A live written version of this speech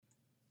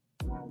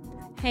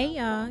Hey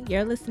y'all,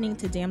 you're listening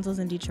to Damsels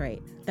in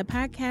Detroit, the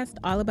podcast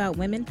all about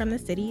women from the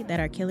city that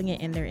are killing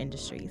it in their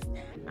industries.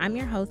 I'm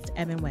your host,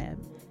 Evan Webb.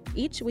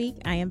 Each week,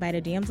 I invite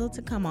a damsel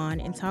to come on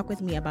and talk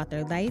with me about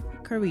their life,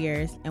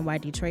 careers, and why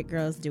Detroit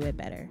girls do it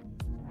better.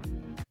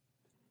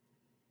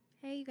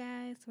 Hey you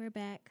guys, we're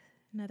back.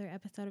 Another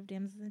episode of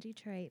Damsels in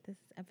Detroit. This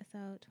is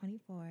episode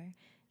 24,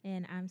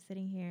 and I'm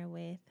sitting here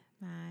with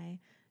my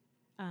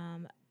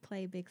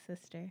play big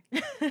sister,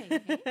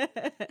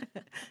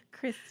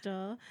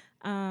 Crystal.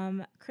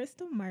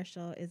 Crystal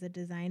Marshall is a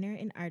designer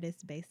and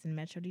artist based in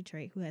Metro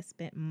Detroit who has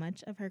spent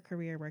much of her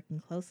career working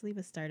closely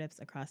with startups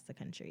across the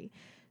country.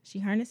 She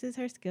harnesses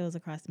her skills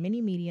across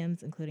many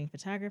mediums, including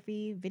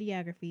photography,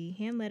 videography,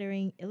 hand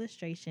lettering,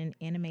 illustration,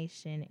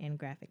 animation, and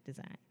graphic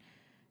design.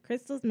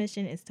 Crystal's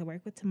mission is to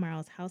work with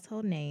tomorrow's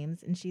household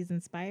names, and she's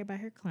inspired by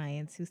her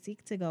clients who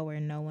seek to go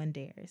where no one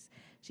dares.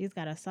 She's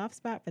got a soft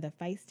spot for the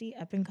feisty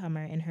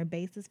up-and-comer, and her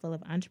base is full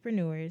of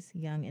entrepreneurs,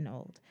 young and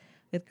old.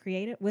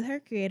 With her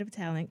creative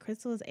talent,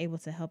 Crystal is able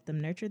to help them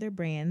nurture their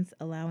brands,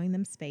 allowing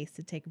them space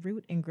to take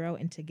root and grow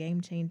into game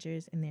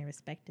changers in their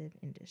respective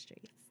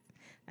industries.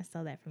 I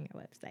stole that from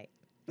your website,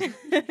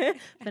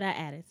 but I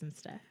added some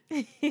stuff.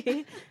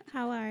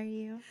 How are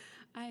you?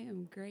 I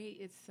am great.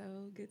 It's so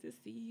good to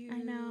see you. I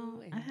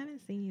know. I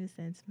haven't seen you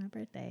since my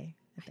birthday,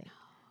 I think.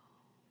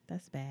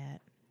 That's bad.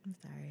 I'm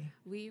sorry.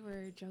 We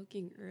were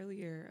joking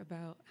earlier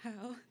about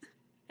how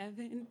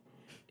Evan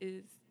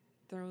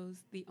throws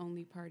the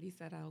only parties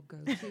that I'll go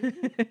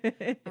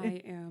to.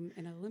 I am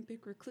an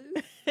Olympic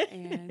recluse,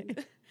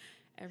 and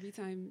every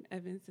time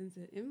Evan sends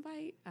an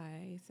invite,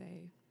 I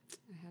say,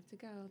 I have to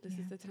go. This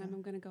is the time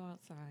I'm going to go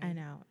outside. I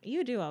know.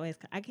 You do always.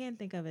 I can't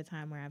think of a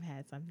time where I've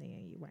had something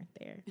and you weren't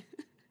there.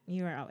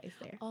 You were always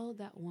there. Oh,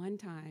 that one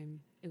time,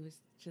 it was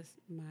just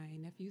my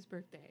nephew's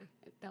birthday.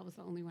 That was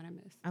the only one I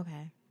missed.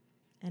 Okay.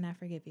 And I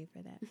forgive you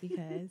for that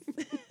because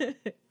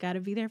got to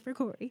be there for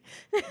Corey.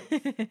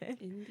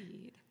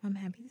 Indeed. I'm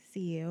happy to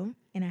see you,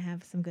 and I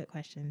have some good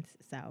questions.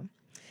 So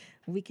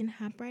we can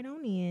hop right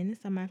on in.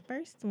 So my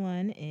first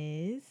one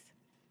is,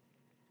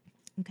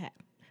 okay,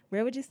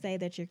 where would you say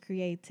that your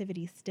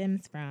creativity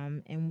stems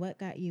from, and what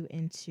got you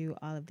into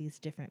all of these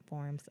different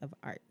forms of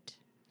art?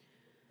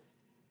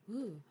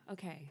 Ooh,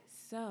 okay.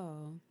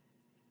 So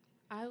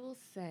I will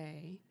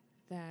say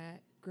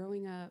that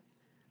growing up,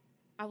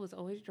 I was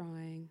always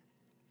drawing.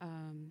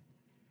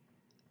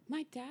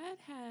 My dad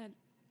had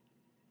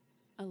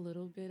a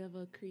little bit of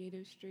a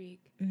creative streak.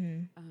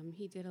 Mm-hmm.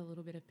 He did a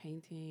little bit of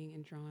painting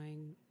and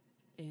drawing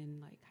in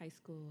like high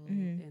school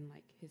Mm-hmm. and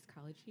like his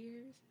college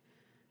years.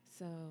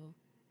 So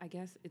I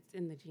guess it's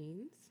in the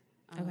genes.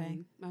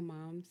 Okay. My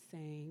mom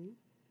sang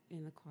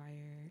in the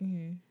choir.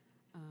 Mm-hmm.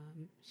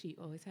 She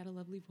always had a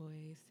lovely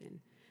voice, and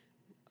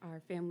our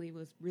family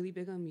was really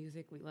big on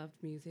music. We loved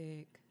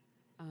music.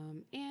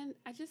 And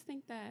I just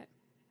think that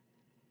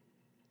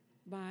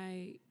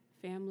my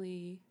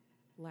family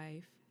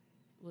life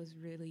was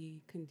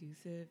really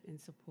conducive and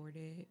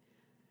supported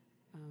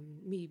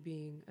me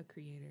being a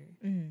creator.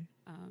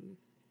 Mm-hmm.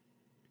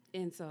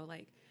 And so,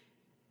 like,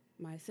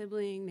 my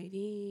sibling,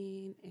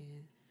 Nadine,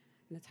 and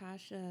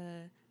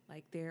Natasha,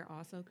 like, they're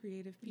also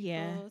creative people.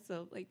 Yeah.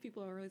 So, like,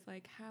 people are always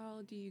like,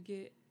 how did you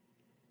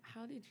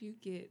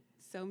get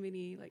so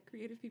many, like,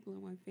 creative people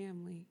in one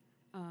family?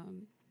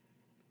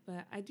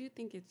 But I do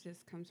think it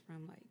just comes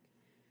from, like,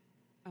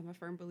 I'm a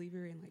firm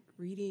believer in, like,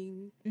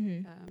 reading.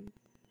 Mm-hmm.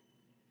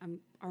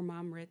 Our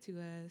mom read to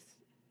us,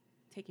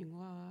 taking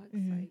walks,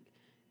 Mm-hmm. like,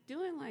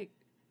 doing, like,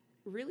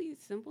 really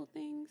simple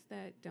things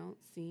that don't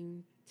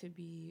seem to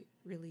be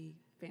really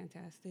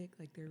fantastic.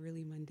 Like, they're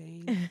really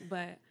mundane.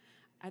 But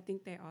I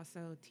think they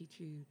also teach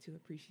you to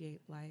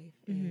appreciate life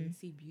and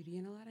see beauty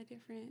in a lot of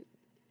different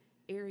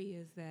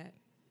areas that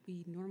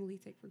we normally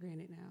take for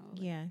granted now.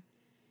 Yeah.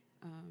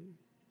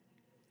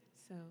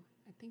 So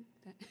I think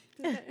that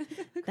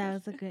that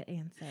was a good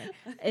answer.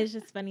 It's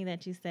just funny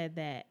that you said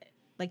that,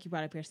 like, you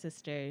brought up your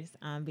sisters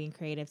being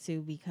creative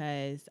too,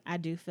 because I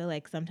do feel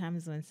like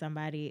sometimes when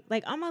somebody,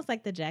 like, almost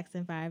like the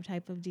Jackson 5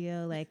 type of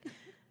deal, like,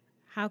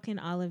 how can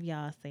all of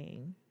y'all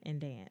sing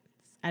and dance?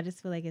 I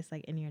just feel like it's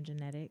like in your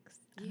genetics.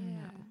 I don't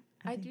know.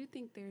 I do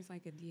think there's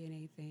like a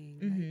DNA thing,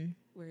 like,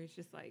 where it's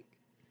just like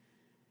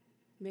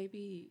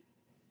maybe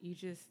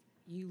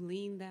you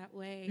lean that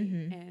way.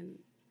 And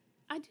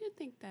I do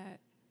think that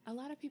a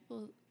lot of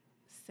people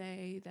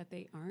say that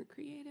they aren't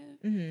creative,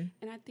 and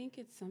I think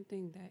it's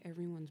something that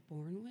everyone's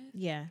born with.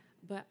 Yeah.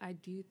 But I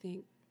do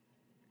think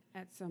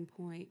at some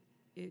point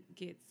it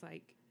gets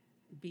like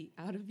beat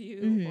out of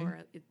you, or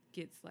it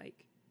gets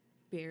like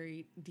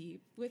buried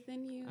deep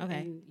within you,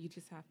 and you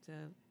just have to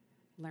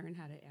learn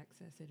how to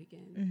access it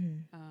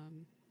again.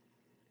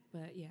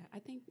 But yeah, I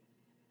think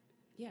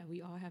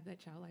we all have that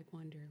childlike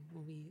wonder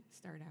when we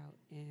start out,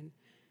 and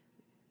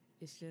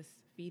it's just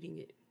feeding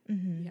it.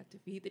 You have to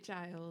feed the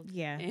child,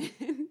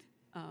 and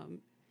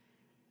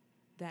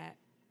that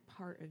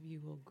part of you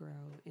will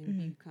grow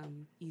and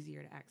become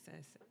easier to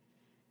access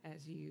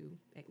as you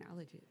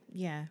acknowledge it.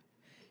 Yeah.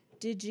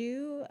 did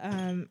you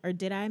or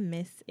did I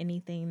miss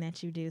anything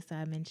that you do? So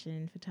I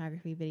mentioned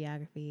photography,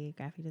 videography,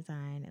 graphic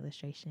design,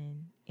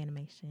 illustration,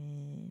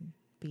 animation,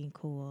 being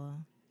cool.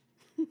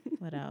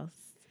 What else?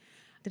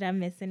 Did I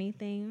miss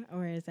anything,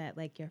 or is that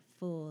like your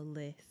full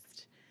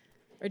list?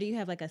 Or do you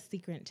have like a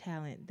secret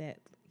talent that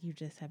you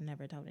just have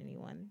never told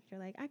anyone? You're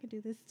like, I could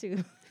do this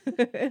too.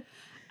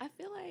 I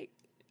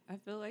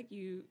feel like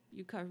you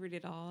covered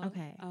it all.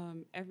 Okay.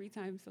 Every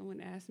time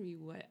someone asks me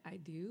what I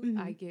do,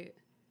 Mm-hmm. I get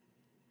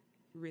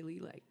really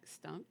like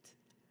stumped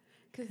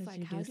because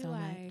like how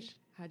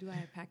do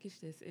I package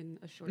this in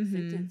a short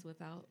sentence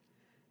without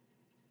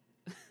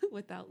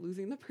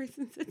losing the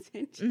person's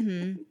attention?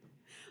 Mm-hmm.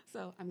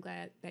 So I'm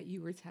glad that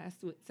you were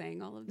tasked with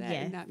saying all of that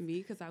and not me,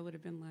 because I would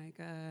have been like,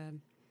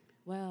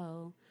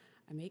 well,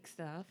 I make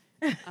stuff.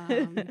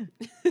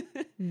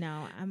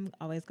 No, I'm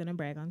always going to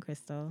brag on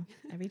Crystal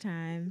every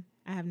time.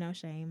 I have no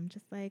shame.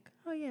 Just like,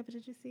 oh, yeah, but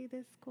did you see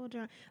this cool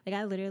drawing? Like,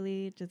 I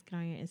literally just get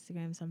on your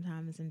Instagram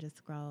sometimes and just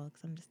scroll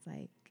because I'm just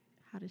like,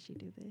 how does she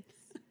do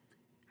this?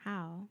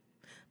 How?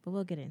 But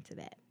we'll get into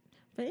that.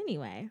 But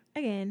anyway,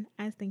 again,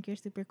 I think you're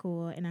super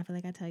cool, and I feel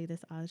like I tell you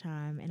this all the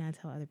time, and I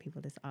tell other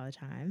people this all the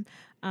time.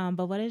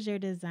 But what is your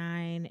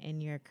design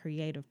and your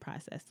creative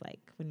process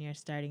like when you're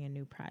starting a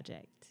new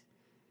project?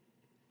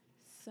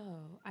 So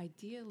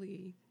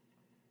ideally,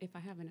 if I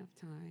have enough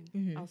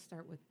time, I'll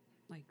start with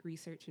like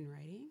research and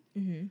writing.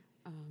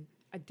 Mm-hmm.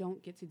 I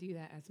don't get to do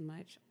that as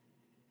much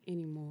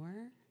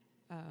anymore,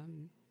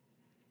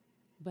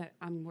 but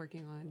I'm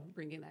working on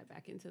bringing that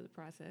back into the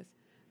process.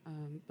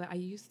 But I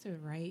used to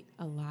write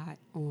a lot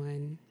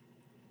on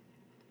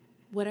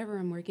whatever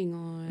I'm working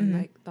on,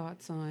 like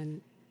thoughts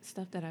on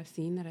stuff that I've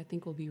seen that I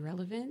think will be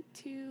relevant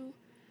to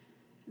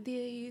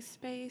the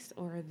space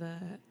or the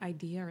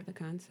idea or the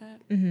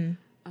concept. Mm-hmm.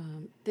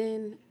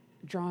 Then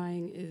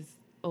drawing is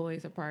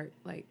always a part.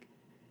 Like,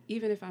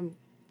 even if I'm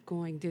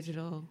going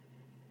digital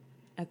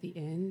at the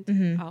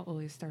end, I'll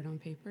always start on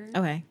paper.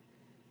 Okay.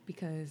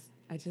 Because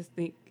I just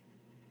think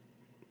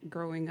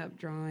growing up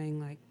drawing,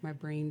 like, my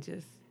brain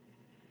just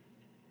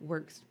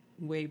works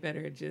way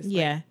better just,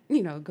 like,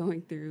 you know,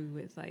 going through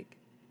with, like,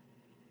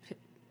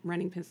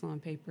 running pencil on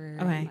paper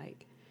and,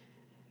 like,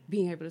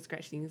 being able to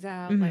scratch things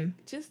out.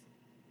 Like, just,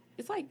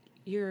 it's like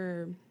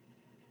you're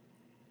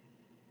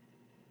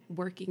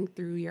working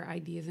through your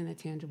ideas in a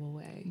tangible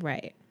way.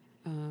 Right.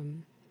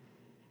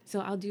 So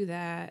I'll do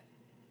that.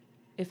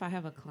 If I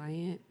have a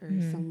client or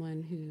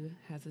someone who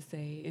has a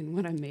say in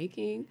what I'm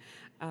making,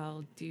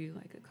 I'll do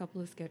like a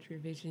couple of sketch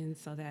revisions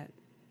so that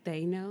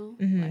they know,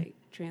 like,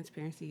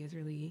 transparency is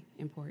really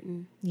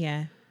important.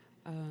 Yeah.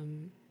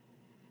 And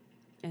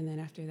then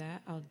after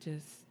that,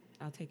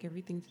 I'll take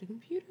everything to the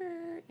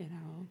computer and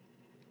I'll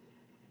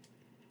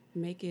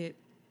make it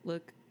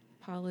look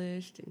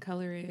polished and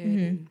color it.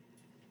 And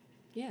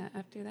yeah,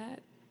 after that,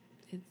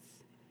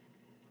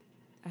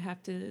 I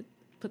have to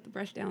put the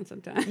brush down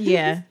sometimes.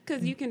 Yeah.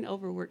 Because you can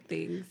overwork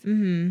things.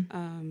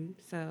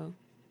 So,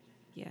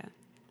 yeah,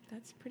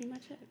 that's pretty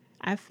much it.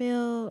 I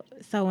feel,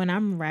 so when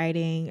I'm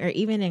writing, or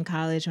even in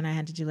college when I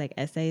had to do like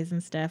essays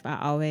and stuff, I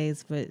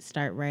always would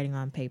start writing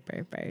on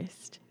paper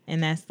first.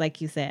 And that's, like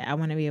you said, I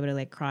want to be able to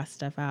like cross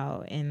stuff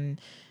out. And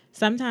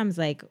sometimes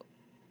like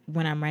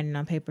when I'm writing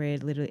on paper,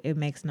 it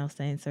makes no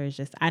sense, or it's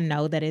just, I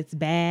know that it's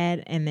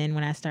bad. And then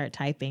when I start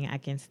typing, I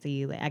can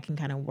see, like, I can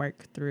kind of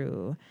work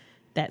through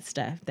that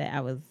stuff that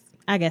I was,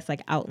 I guess,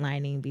 like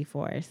outlining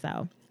before.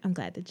 So I'm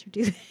glad that you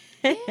do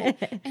that.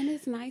 Yeah. And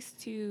it's nice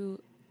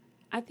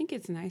I think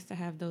it's nice to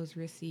have those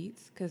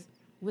receipts, because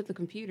with the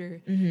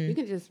computer, you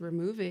can just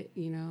remove it,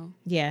 you know?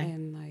 Yeah.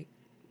 And like,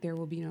 there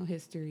will be no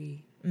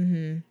history.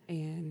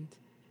 And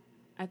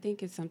I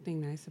think it's something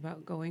nice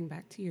about going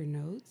back to your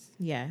notes.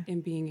 Yeah.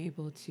 And being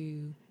able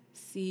to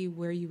see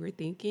where you were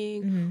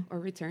thinking or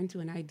return to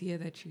an idea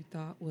that you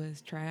thought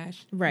was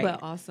trash. Right.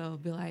 But also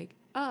be like,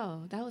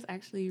 oh, that was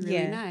actually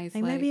really nice.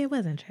 Like, maybe it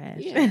wasn't trash.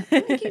 Yeah, I'm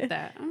going to keep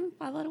that. I'm going to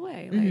file it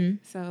away. Like,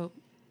 so,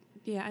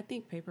 yeah, I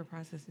think paper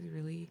process is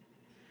really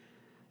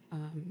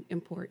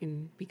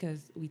important,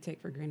 because we take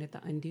for granted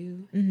the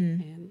undo.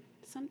 And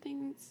some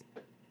things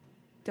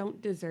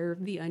don't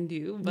deserve the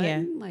undo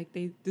button. Like,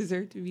 they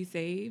deserve to be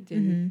saved.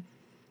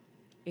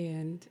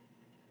 And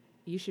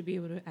you should be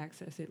able to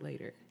access it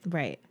later.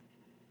 Right.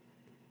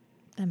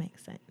 That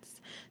makes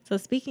sense. So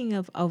speaking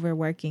of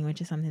overworking, which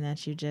is something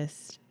that you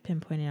just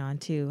pinpointed on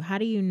too, how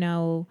do you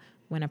know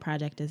when a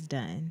project is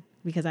done?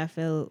 Because I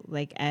feel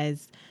like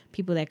as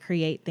people that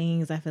create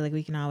things, I feel like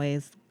we can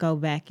always go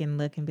back and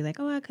look and be like,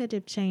 oh, I could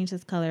have changed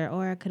this color,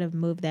 or I could have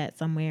moved that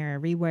somewhere or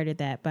reworded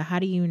that. But how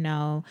do you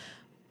know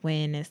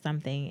when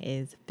something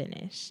is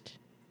finished?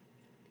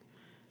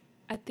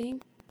 I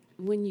think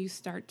when you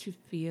start to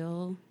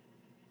feel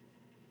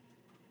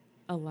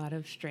a lot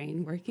of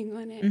strain working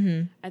on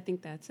it, I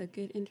think that's a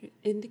good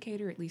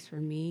indicator, at least for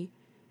me,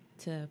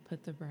 to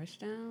put the brush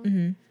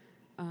down.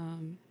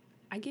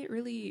 I get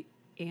really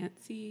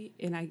antsy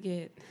and I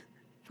get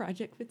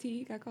project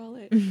fatigue, I call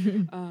it,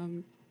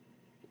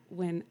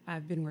 when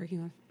I've been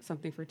working on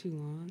something for too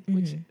long,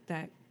 which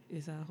that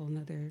is a whole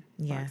nother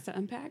box to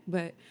unpack.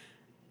 But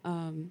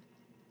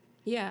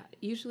Yeah,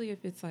 usually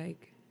if it's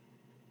like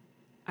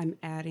I'm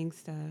adding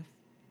stuff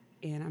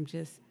and I'm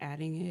just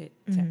adding it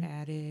to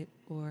add it,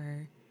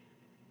 or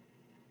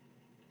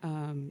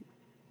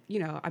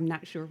I'm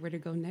not sure where to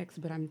go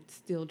next, but I'm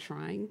still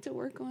trying to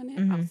work on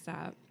it, I'll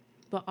stop.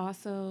 But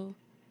also,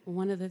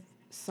 one of the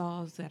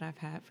solves that I've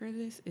had for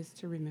this is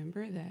to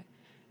remember that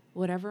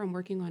whatever I'm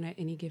working on at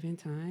any given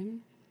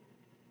time,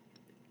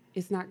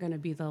 it's not going to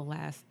be the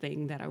last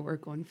thing that I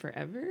work on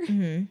forever.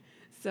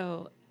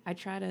 So I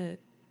try to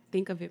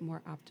think of it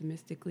more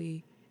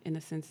optimistically, in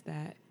the sense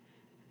that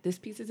this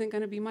piece isn't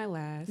going to be my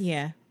last.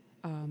 Yeah.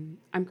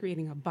 I'm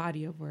creating a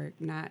body of work,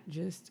 not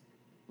just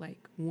like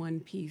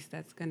one piece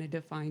that's going to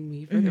define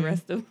me for the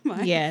rest of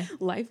my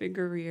life and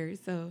career.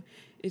 So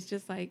it's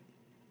just like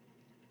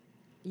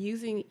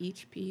using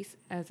each piece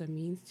as a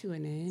means to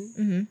an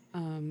end,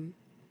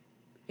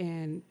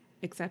 and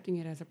accepting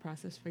it as a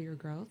process for your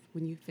growth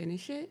when you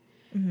finish it.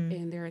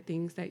 And there are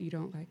things that you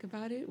don't like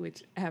about it,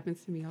 which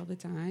happens to me all the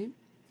time.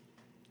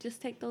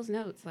 Just take those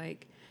notes,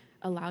 like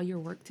allow your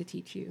work to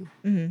teach you.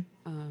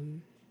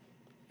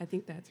 I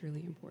think that's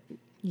really important.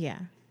 Yeah.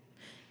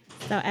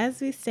 So as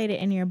we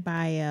stated in your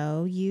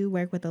bio, you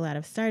work with a lot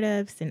of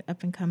startups and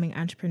up-and-coming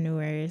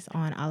entrepreneurs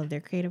on all of their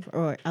creative,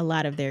 or a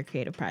lot of their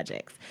creative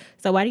projects.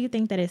 So why do you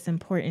think that it's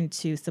important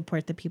to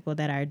support the people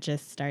that are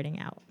just starting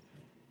out?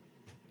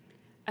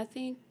 I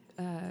think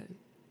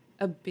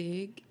a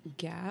big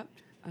gap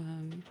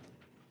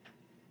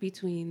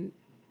between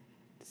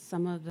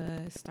some of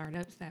the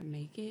startups that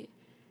make it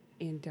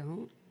and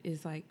don't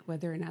is like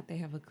whether or not they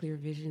have a clear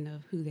vision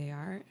of who they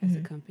are as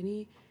a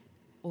company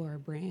or a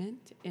brand,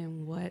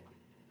 and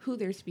who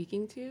they're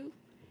speaking to,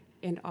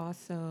 and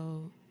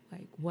also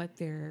like what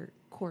their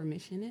core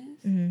mission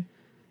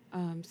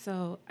is.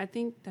 So I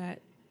think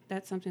that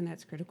that's something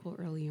that's critical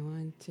early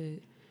on,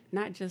 to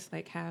not just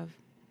like have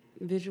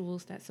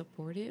visuals that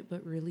support it,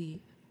 but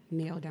really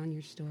nail down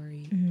your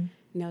story,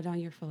 nail down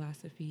your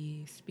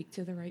philosophy, speak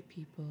to the right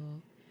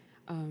people.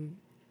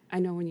 I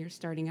know when you're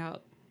starting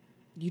out,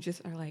 you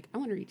just are like, I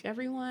want to reach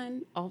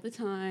everyone all the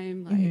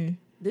time. Like,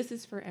 this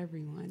is for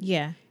everyone.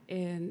 Yeah.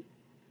 And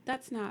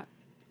that's not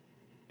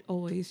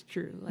always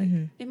true. Like,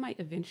 it might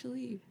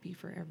eventually be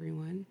for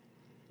everyone,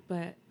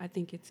 but I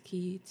think it's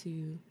key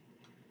to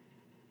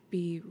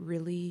be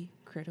really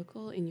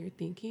critical in your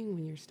thinking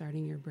when you're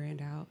starting your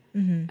brand out.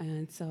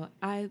 And so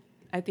I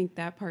think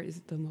that part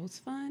is the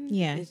most fun.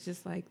 Yeah. It's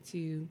just like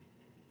to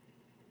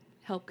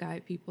help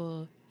guide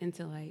people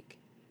into like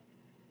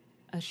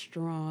a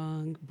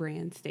strong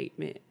brand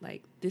statement.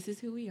 Like, this is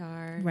who we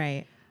are.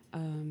 Right.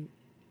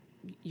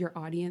 Your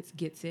audience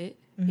gets it,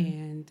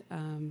 and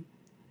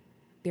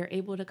they're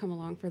able to come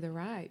along for the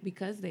ride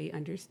because they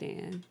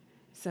understand.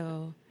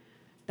 So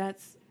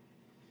that's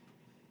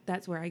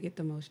where I get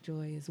the most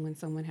joy, is when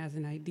someone has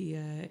an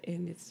idea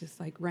and it's just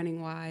like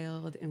running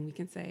wild, and we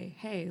can say,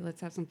 hey,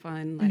 let's have some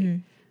fun. Like,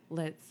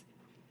 let's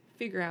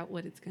figure out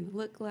what it's going to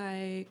look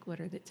like. What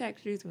are the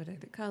textures? What are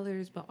the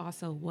colors? But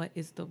also, what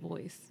is the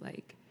voice?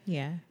 Like,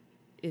 yeah.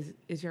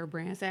 Is your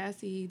brand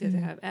sassy? Does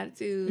it have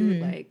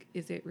attitude? Like,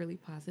 is it really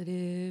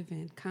positive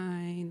and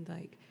kind?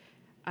 Like,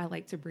 I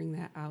like to bring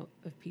that out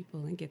of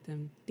people and get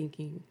them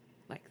thinking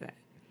like that.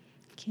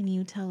 Can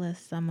you tell us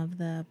some of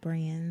the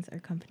brands or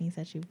companies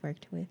that you've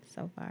worked with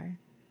so far?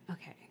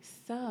 Okay,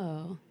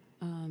 so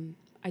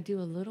I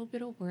do a little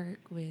bit of work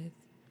with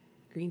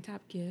Green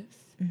Top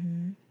Gifts,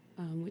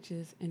 which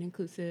is an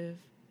inclusive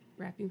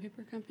wrapping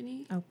paper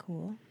company. Oh,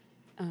 cool.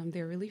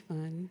 They're really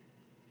fun.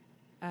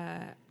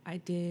 I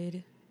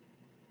did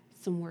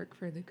some work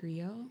for the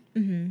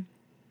Griot,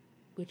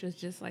 which was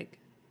just like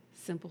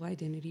simple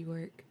identity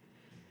work.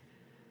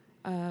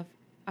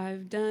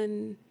 I've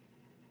done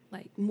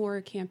like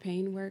more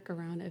campaign work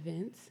around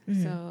events.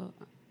 So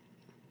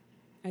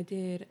I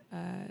did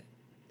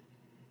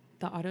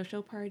the auto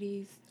show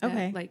parties.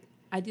 Okay. Like,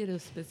 I did a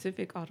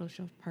specific auto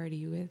show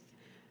party with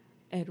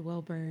Ed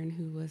Welburn,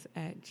 who was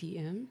at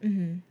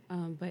GM,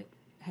 but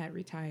had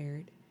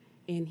retired.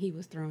 And he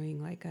was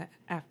throwing like a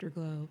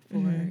afterglow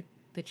for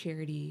the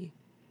charity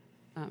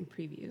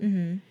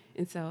preview.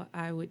 And so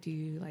I would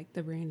do like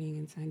the branding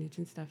and signage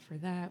and stuff for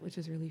that, which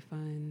was really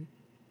fun.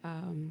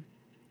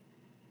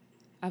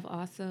 I've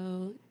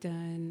also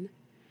done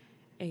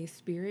a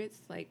spirits,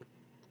 like,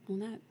 well,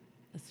 not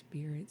a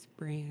spirits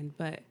brand,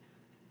 but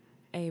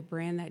a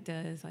brand that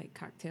does like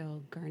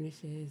cocktail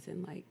garnishes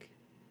and like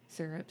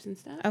syrups and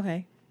stuff.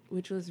 Okay.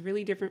 Which was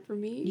really different for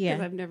me, Yeah.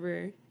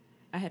 because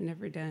I had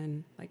never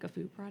done like a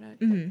food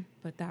product,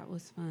 but that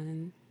was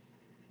fun.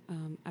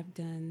 I've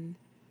done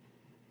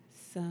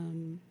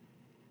some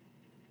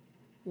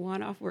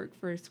one-off work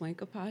for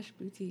Swankaposh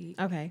Boutique.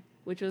 Okay.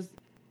 Which was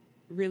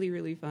really,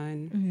 really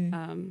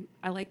fun.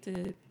 I like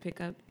to pick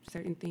up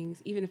certain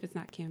things, even if it's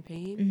not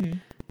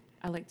campaign.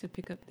 I like to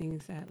pick up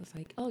things that was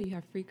like, oh, you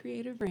have free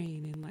creative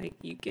reign, and like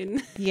you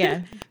can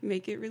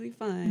make it really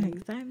fun.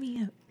 Like, sign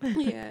me up.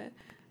 Yeah,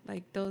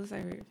 like those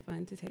are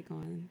fun to take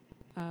on.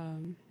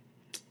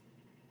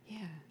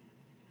 Yeah,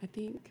 I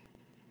think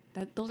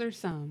that those are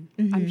some.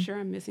 I'm sure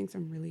I'm missing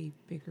some really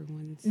bigger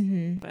ones,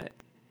 but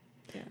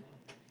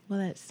Well,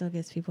 that still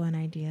gives people an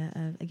idea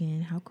of,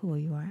 again, how cool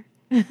you are.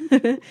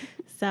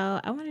 So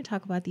I want to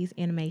talk about these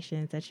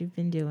animations that you've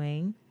been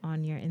doing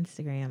on your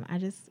Instagram. I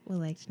just would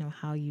like to know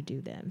how you do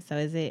them. So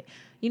is it,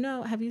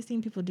 have you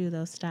seen people do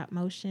those stop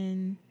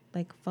motion,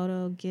 like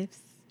photo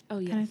gifs? Oh,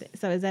 yes. Kind of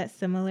so is that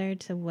similar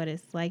to what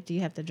it's like? Do you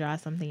have to draw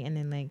something and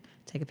then like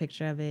take a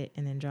picture of it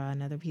and then draw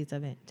another piece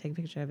of it, take a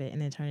picture of it, and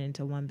then turn it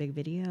into one big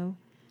video?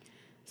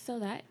 So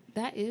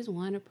that is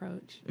one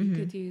approach. You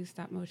could do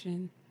stop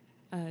motion,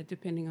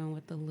 depending on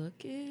what the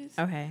look is.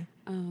 Okay.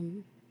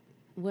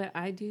 What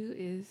I do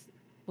is,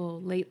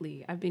 well,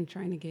 lately I've been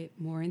trying to get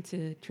more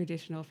into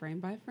traditional frame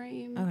by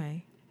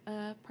frame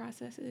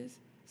processes.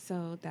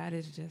 So that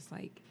is just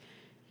like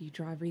you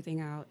draw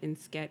everything out in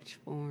sketch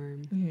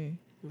form,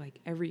 like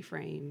every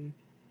frame.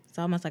 It's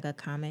almost like a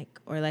comic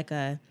or like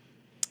I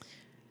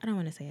don't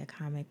want to say a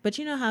comic, but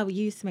you know how we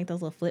used to make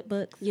those little flip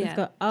books?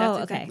 Yeah.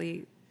 That's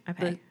exactly.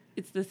 Okay.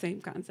 It's the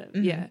same concept.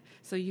 Yeah.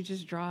 So you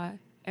just draw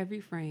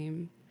every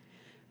frame,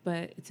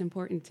 but it's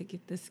important to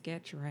get the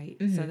sketch right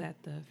so that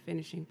the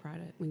finishing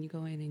product, when you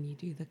go in and you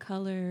do the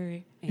color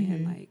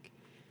and like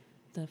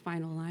the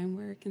final line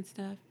work and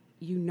stuff,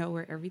 you know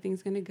where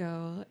everything's going to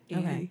go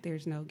and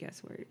there's no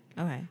guesswork.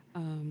 Okay.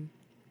 And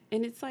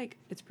it's like,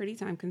 it's pretty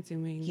time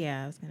consuming.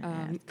 Yeah, I was going to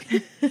ask.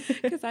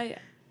 Because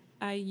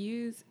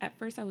at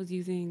first I was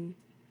using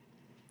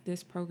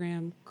this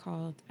program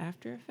called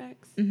After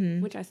Effects,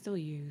 which I still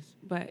use,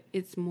 but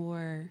it's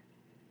more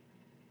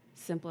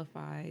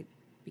simplified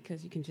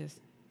because you can just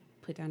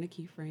put down a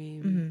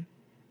keyframe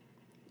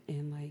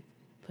and like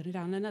put it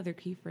on another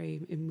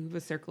keyframe and move a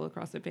circle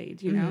across the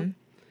page, you know?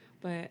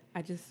 But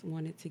I just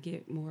wanted to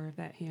get more of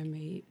that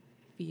handmade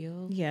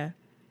feel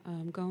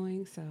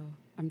going. So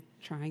I'm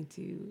trying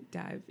to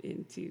dive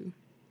into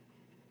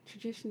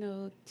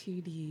traditional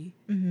 2D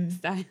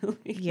styling.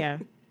 Yeah.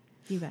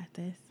 You got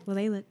this. Well,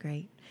 they look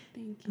great.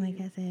 Thank you. Like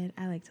I said,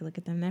 I like to look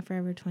at them. That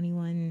Forever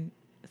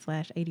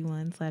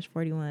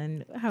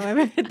 21/81/41.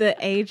 However, the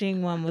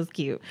aging one was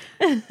cute.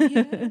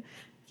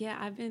 Yeah.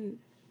 I've been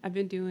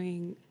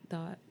doing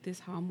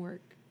this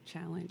homework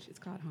challenge. It's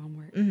called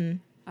Homework,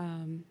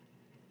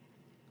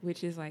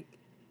 which is like,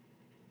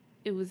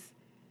 it was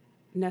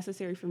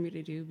necessary for me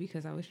to do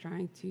because I was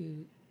trying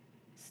to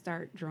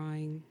start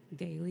drawing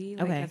daily,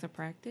 like as a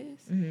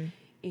practice.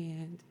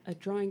 And a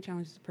drawing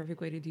challenge is the perfect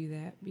way to do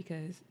that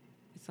because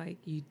it's like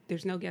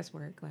there's no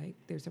guesswork. Like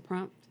there's a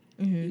prompt,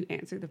 you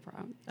answer the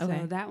prompt.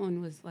 So that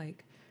one was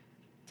like,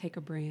 take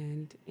a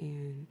brand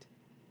and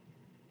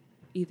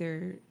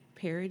either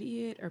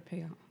parody it or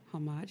pay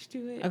homage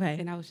to it.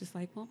 And I was just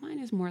like, well, mine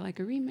is more like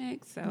a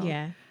remix.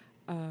 So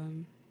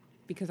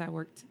because I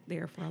worked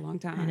there for a long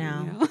time. I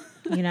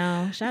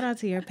know. Shout out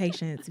to your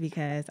patience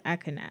because I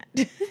could not.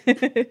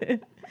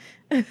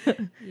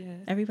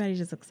 Everybody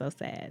just looks so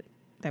sad.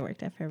 That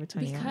worked at Forever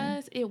 21.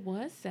 Because it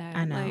was sad.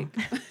 I know.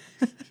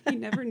 Like, you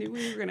never knew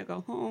when you were going to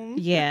go home.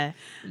 Yeah.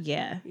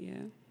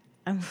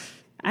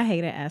 I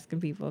hated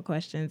asking people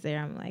questions there.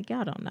 I'm like,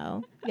 y'all don't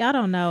know. Y'all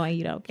don't know and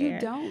you don't care.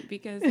 You don't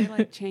because they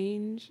like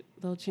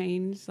they'll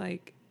change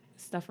like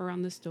stuff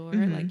around the store.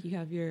 Like you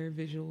have your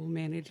visual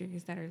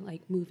managers that are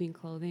like moving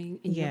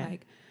clothing and you're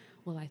like,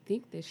 well, I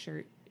think this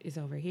shirt is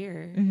over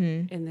here.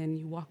 And then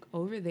you walk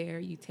over there,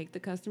 you take the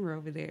customer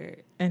over there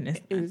and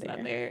it's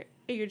not there.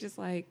 And you're just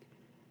like,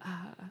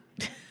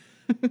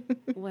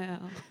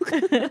 well,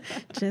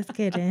 just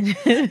kidding.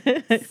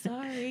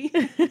 Sorry.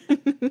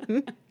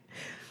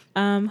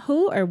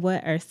 Who or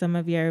what are some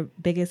of your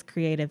biggest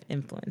creative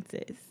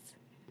influences?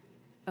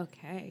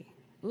 Okay.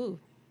 Ooh.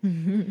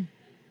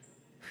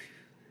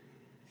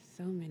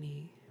 So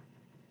many.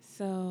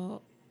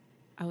 So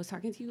I was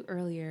talking to you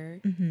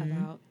earlier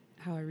about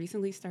how I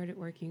recently started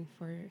working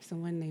for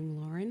someone named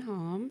Lauren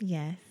Hom.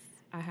 Yes.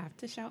 I have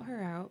to shout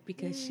her out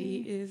because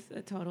she is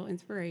a total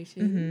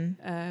inspiration.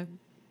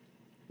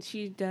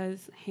 She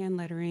does hand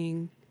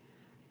lettering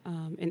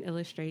and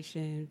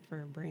illustration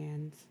for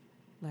brands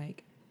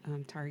like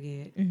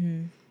Target.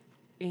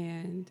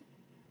 And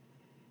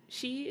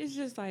she is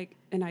just like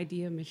an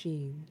idea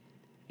machine.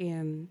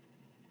 And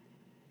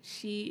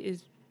she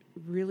is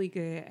really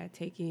good at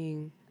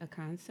taking a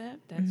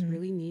concept that's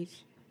really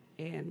niche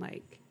and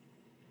like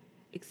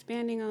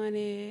expanding on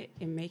it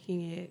and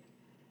making it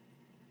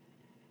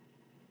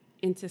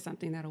into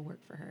something that'll work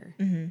for her.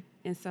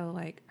 And so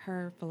like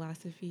her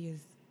philosophy is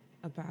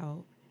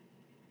about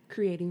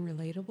creating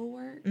relatable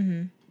work,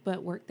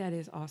 but work that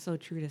is also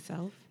true to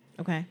self.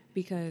 Okay.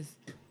 Because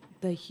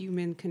the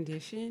human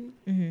condition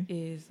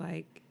is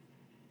like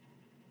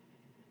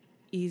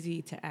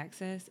easy to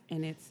access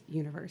and it's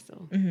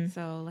universal.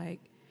 So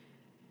like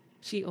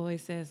she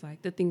always says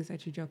like the things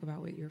that you joke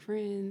about with your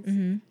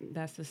friends,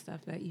 that's the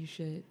stuff that you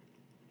should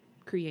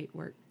create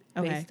work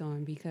based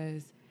on,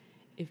 because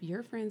if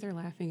your friends are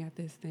laughing at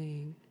this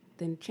thing,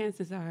 then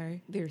chances are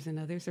there's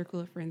another circle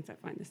of friends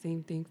that find the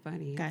same thing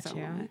funny and so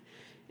on.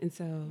 And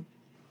so,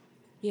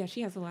 yeah,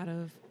 she has a lot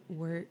of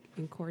work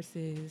and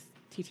courses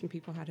teaching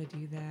people how to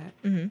do that.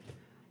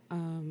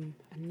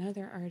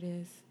 Another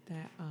artist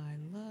that I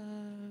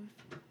love,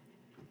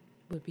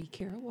 would be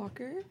Kara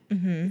Walker.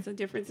 Mm-hmm. It's a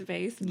different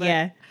space, but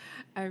yeah.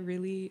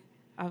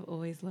 I've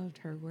always loved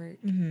her work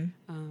in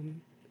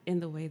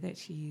the way that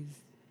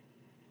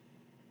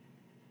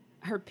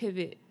her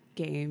pivot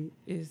game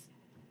is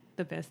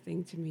the best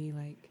thing to me.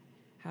 Like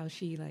how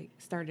she like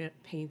started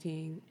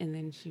painting and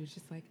then she was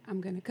just like, I'm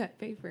going to cut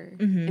paper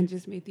and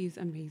just made these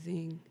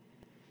amazing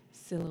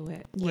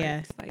silhouette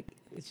works. Like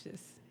it's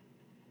just,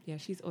 yeah,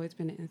 she's always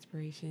been an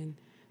inspiration.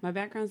 My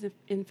background's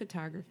in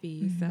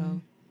photography,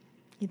 so.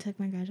 You took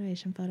my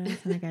graduation photos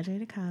when I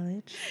graduated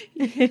college.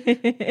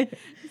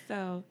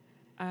 So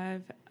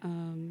I've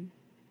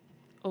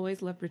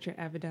always loved Richard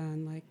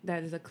Avedon. Like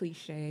that is a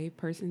cliche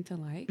person to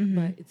like,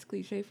 but it's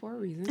cliche for a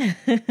reason.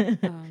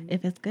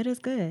 If it's good, it's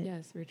good.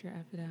 Yes, Richard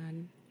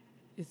Avedon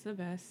is the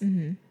best.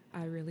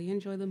 I really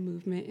enjoy the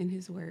movement in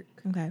his work.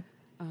 Okay.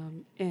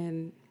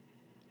 And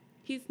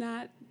he's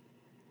not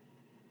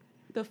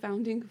the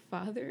founding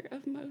father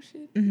of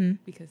motion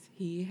because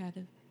he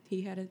had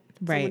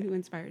someone who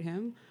inspired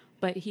him,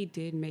 but he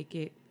did make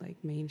it like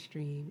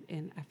mainstream,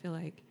 and I feel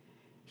like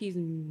he's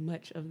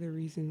much of the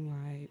reason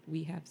why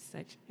we have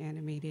such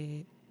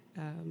animated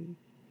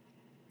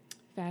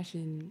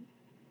fashion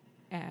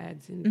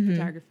ads and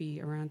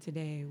photography around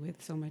today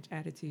with so much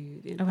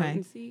attitude and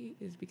potency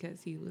is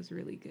because he was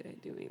really good at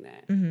doing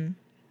that.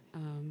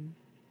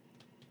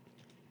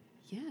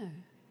 Yeah,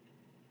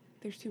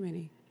 there's too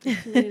many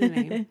to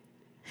name.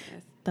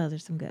 Yes. Those are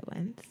some good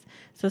ones.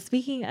 So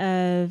speaking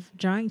of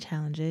drawing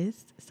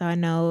challenges, so I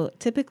know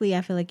typically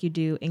I feel like you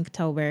do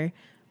Inktober,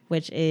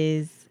 which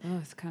is... Oh,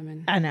 it's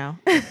coming. I know.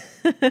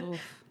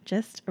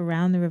 Just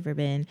around the river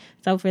bend.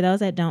 So for those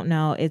that don't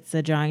know, it's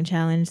a drawing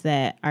challenge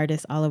that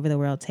artists all over the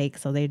world take.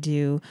 So they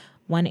do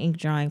one ink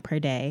drawing per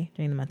day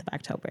during the month of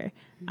October.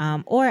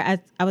 Or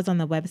I was on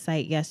the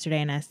website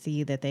yesterday and I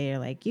see that they are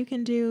like, you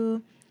can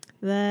do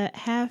the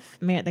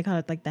they call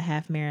it like the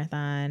half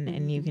marathon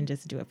and you can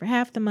just do it for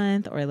half the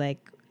month, or like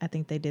I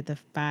think they did the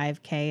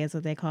 5K is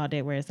what they called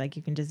it, where it's like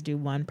you can just do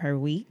one per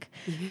week.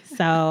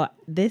 So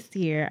this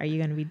year, are you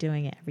going to be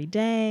doing it every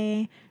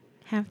day,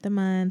 half the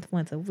month,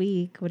 once a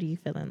week? What are you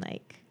feeling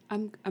like?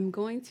 I'm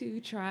going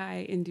to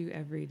try and do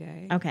every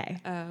day.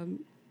 Okay.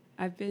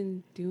 I've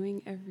been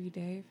doing every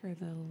day for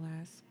the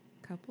last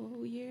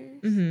couple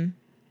years.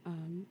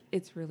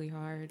 It's really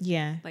hard.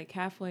 Yeah. Like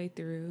halfway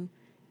through,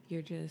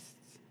 you're just...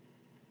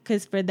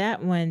 Because for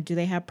that one, do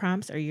they have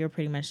prompts, or you're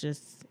pretty much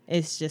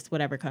it's just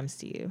whatever comes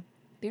to you?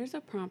 There's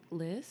a prompt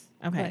list,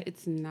 but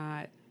it's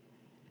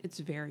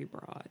very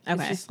broad.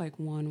 Okay. It's just like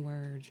one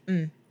word,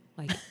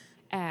 like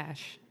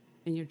ash,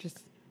 and you're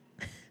just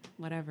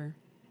whatever.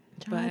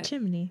 Draw a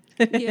chimney.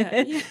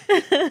 Yeah.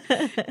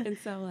 And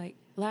so like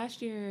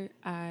last year,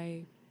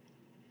 my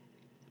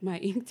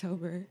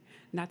Inktober,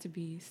 not to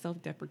be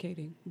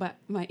self-deprecating, but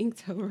my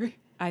Inktober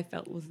I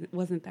felt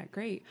wasn't that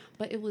great,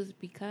 but it was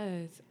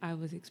because I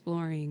was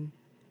exploring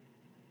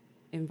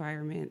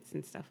environments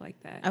and stuff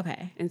like that.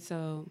 Okay. And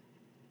so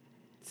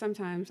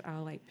sometimes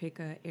I'll like pick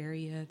a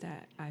area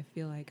that I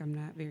feel like I'm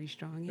not very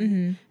strong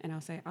in, and I'll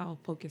say I'll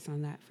focus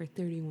on that for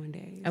 31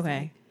 days.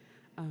 Okay.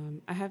 Like,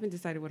 I haven't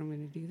decided what I'm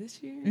going to do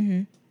this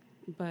year,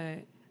 but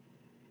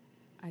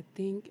I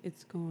think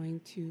it's going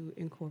to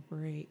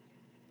incorporate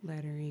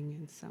lettering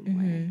in some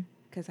way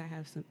because I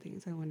have some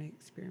things I want to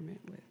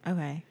experiment with.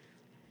 Okay.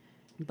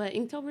 But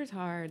Inktober is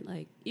hard.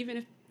 Like, even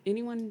if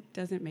anyone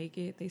doesn't make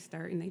it, they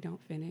start and they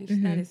don't finish,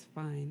 that is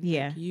fine.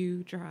 Yeah. Like,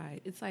 you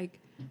tried. It's like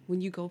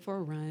when you go for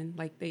a run,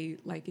 like they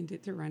likened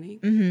it to running.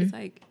 It's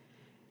like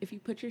if you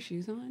put your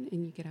shoes on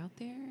and you get out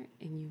there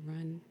and you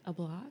run a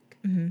block,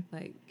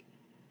 like...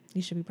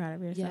 You should be proud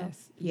of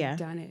yourself. Yes. You've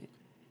done it.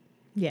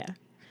 Yeah.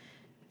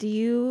 Do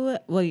you,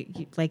 well,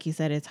 like you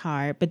said, it's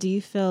hard, but do you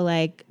feel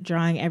like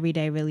drawing every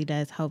day really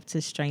does help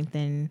to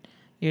strengthen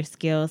your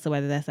skills? So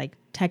whether that's like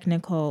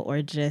technical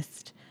or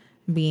just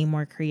being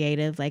more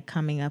creative, like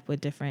coming up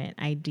with different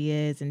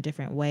ideas and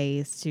different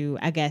ways to,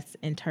 I guess,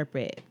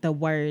 interpret the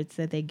words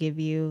that they give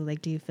you.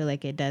 Like, do you feel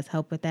like it does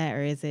help with that?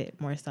 Or is it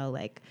more so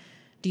like,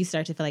 do you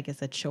start to feel like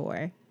it's a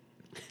chore?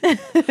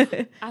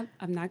 I'm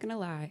not going to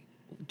lie.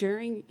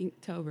 During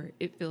Inktober,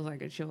 it feels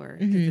like a chore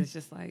because it's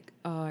just like,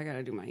 oh, I got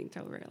to do my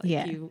Inktober.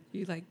 Like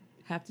you like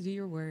have to do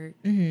your work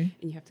and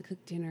you have to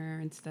cook dinner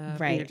and stuff.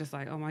 Right. And you're just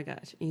like, oh my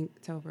gosh,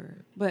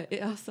 Inktober. But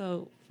it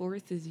also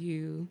forces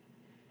you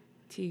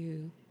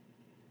to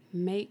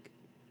make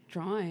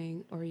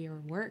drawing or your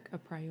work a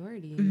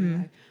priority in your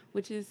life,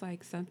 which is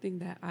like something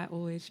that I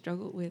always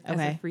struggled with as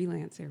a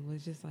freelancer,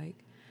 was just like,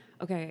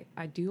 okay,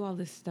 I do all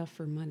this stuff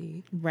for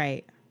money.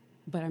 Right.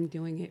 But I'm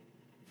doing it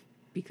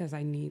because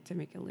I need to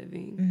make a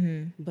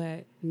living.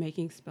 But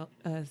making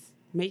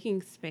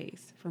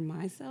space for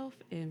myself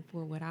and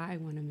for what I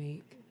want to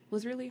make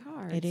was really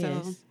hard. It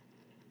is.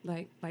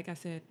 Like I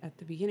said at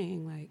the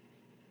beginning, like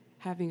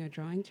having a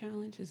drawing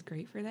challenge is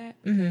great for that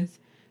because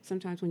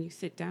sometimes when you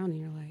sit down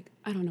and you're like,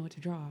 I don't know what to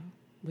draw,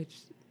 which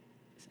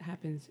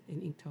happens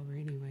in Inktober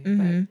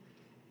anyway,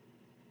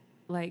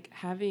 but like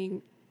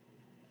having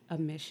a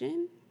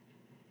mission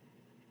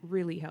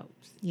really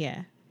helps.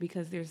 Yeah.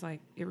 because there's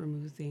like, it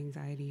removes the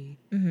anxiety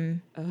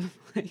Mm-hmm. of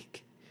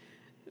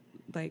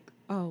like,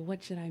 oh,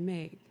 what should I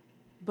make?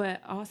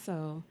 But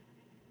also,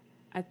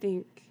 I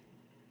think,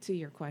 to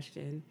your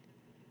question,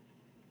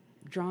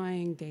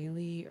 drawing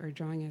daily or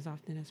drawing as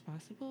often as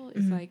possible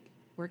is like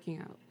working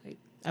out. Like,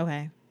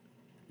 okay,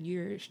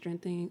 you're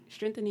strengthening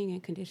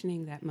and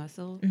conditioning that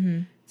muscle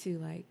to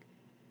like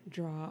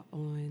draw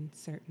on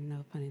certain,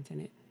 no pun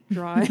intended,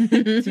 draw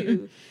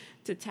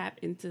to tap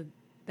into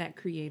that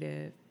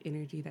creative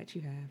energy that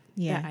you have,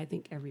 that I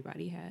think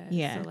everybody has.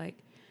 Yeah. So like,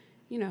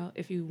 you know,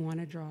 if you want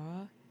to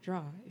draw.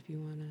 If you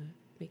want to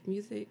make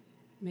music,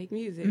 make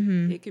music.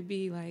 It could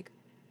be like,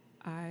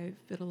 I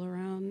fiddle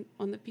around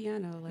on the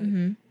piano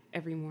like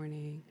every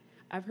morning.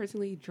 I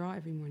personally draw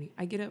every morning.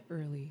 I get up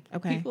early.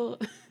 Okay. People,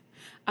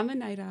 I'm a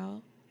night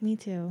owl. Me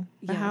too.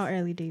 But how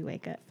early do you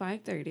wake up?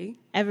 5:30.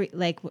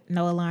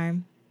 No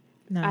alarm?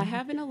 No. I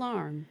have an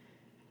alarm,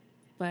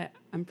 but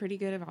I'm pretty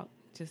good about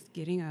just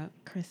getting up.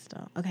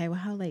 Crystal. Okay, well,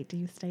 how late do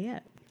you stay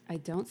up? I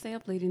don't stay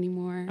up late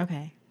anymore.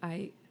 Okay.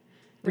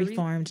 The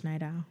Reformed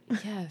night owl.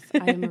 Yes,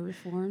 I am a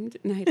reformed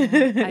night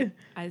owl.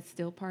 I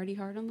still party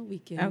hard on the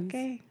weekends.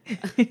 Okay.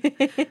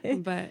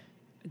 But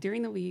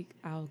during the week,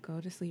 I'll go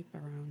to sleep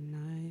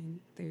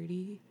around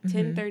 9:30,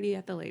 10:30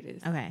 at the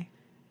latest. Okay.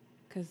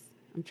 Because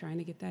I'm trying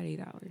to get that 8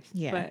 hours.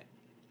 Yeah. But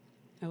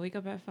I wake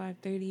up at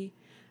 5:30.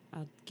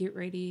 I'll get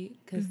ready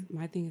because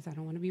my thing is I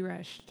don't want to be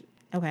rushed.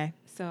 Okay.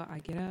 So I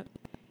get up,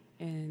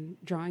 and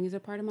drawing is a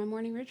part of my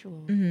morning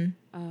ritual. And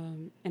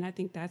I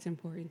think that's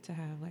important to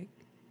have, like,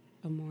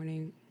 a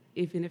morning,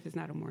 even if it's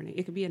not a morning.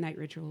 It could be a night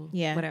ritual,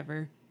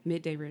 whatever,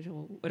 midday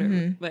ritual,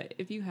 whatever. But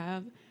if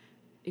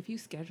you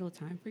schedule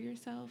time for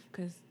yourself,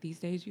 because these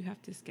days you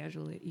have to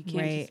schedule it. You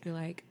can't just be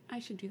like, I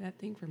should do that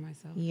thing for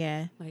myself.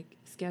 Yeah. Like,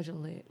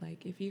 schedule it.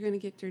 Like, if you're going to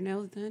get your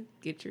nails done,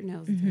 get your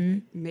nails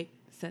done. Like,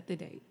 set the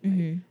date.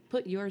 Like,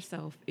 put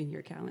yourself in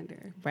your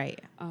calendar. Right.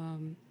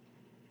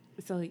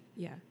 So,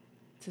 yeah,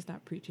 to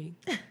stop preaching,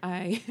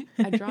 I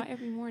draw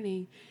every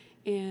morning,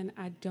 and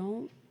I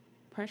don't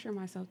pressure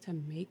myself to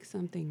make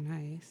something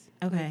nice.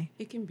 Okay. Like,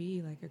 it can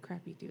be like a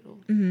crappy doodle,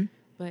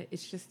 but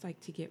it's just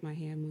like to get my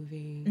hand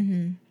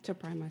moving, to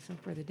prime myself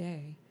for the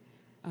day.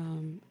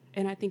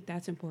 And I think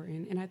that's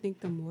important. And I think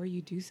the more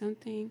you do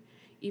something,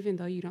 even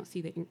though you don't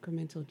see the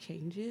incremental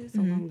changes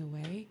along the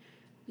way,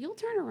 you'll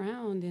turn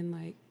around and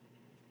like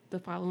the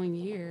following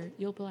year,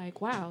 you'll be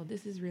like, wow,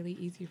 this is really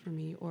easy for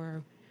me.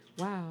 Or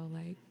wow,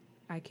 like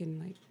I can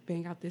like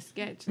bang out this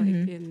sketch like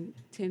in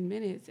 10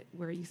 minutes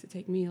where it used to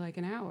take me like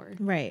an hour.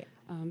 Right.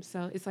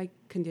 So it's like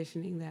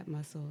conditioning that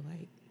muscle,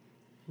 like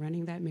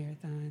running that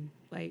marathon.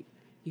 Like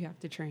you have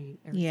to train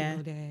every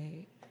single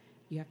day.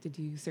 You have to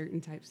do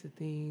certain types of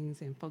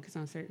things and focus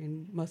on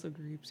certain muscle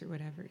groups or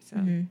whatever. So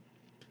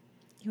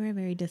you were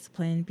very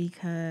disciplined,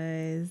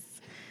 because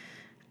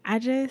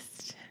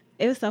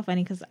it was so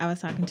funny because I was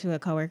talking to a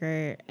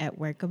coworker at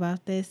work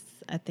about this,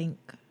 I think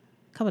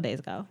a couple days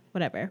ago,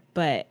 whatever.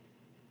 But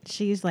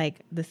she's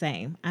like the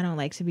same. I don't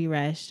like to be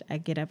rushed. I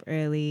get up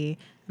early,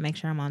 make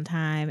sure I'm on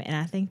time. And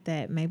I think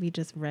that maybe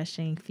just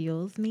rushing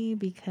fuels me,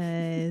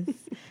 because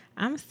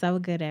I'm so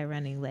good at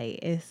running late.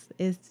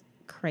 It's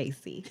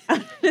crazy.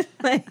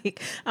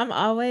 Like, I'm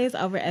always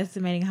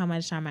overestimating how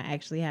much time I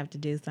actually have to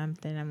do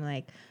something. I'm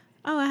like,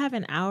 oh, I have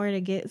an hour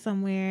to get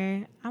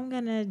somewhere. I'm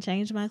going to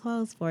change my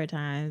clothes 4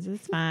 times.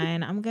 It's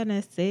fine. I'm going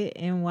to sit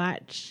and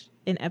watch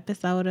an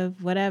episode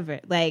of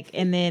whatever. Like,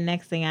 and then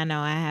next thing I know,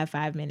 I have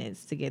 5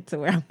 minutes to get to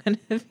where I'm going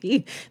to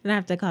be. Then I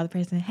have to call the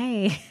person,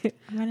 hey,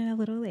 I'm running a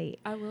little late.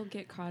 I will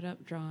get caught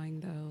up drawing,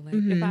 though.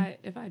 Like,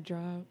 if I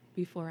draw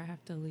before I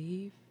have to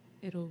leave,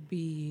 it'll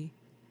be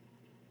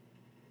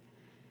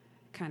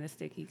kind of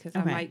sticky, because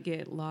I might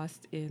get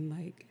lost in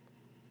like,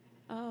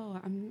 oh,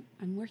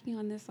 I'm working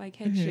on this like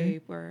head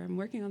shape, or I'm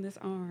working on this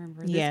arm,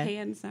 or this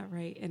hand's not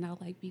right, and I'll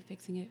like be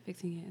fixing it,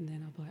 and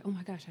then I'll be like, oh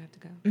my gosh, I have to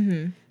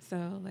go.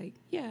 So like,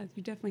 yeah,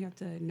 you definitely have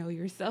to know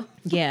yourself.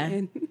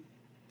 Yeah.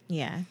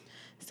 Yeah.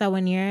 So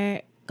when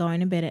you're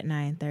going to bed at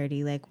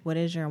 9:30, like, what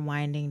is your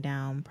winding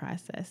down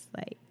process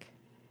like?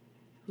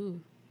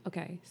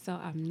 Okay, so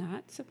I'm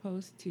not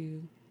supposed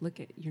to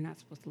you're not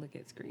supposed to look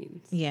at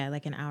screens. Yeah,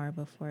 like an hour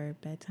before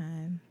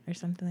bedtime or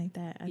something like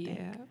that, I think.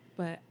 Yeah,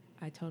 but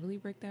I totally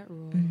break that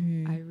rule.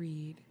 I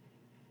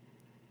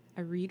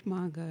read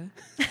manga.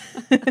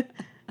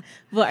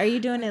 Well, are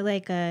you doing it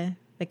like a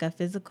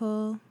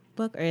physical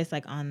book, or it's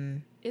like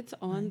on? It's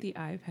on the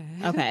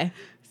iPad. Okay.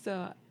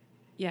 So,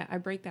 yeah, I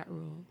break that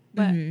rule.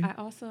 But I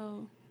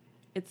also,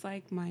 it's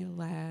like my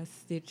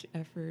last ditch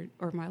effort,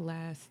 or my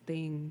last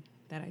thing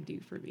that I do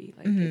for me.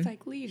 Like, it's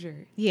like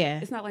leisure. Yeah.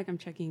 It's not like I'm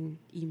checking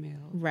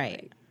email.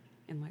 Right. Like,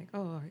 and like,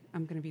 oh,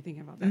 I'm going to be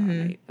thinking about that all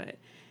night. But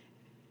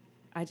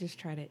I just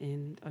try to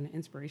end on an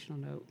inspirational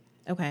note.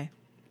 Okay.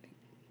 Like,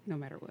 no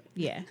matter what.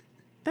 Yeah.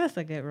 That's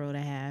a good rule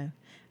to have.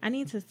 I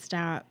need to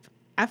stop.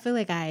 I feel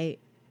like I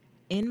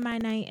end my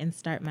night and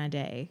start my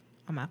day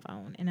on my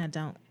phone, and I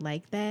don't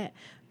like that.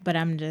 But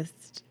I'm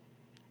just,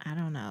 I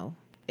don't know.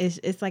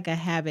 it's like a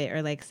habit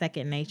or like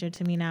second nature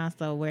to me now.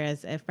 So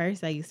whereas at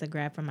first I used to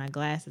grab for my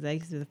glasses, that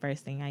used to be the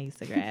first thing I used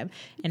to grab,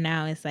 and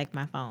now it's like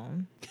my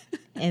phone.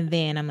 And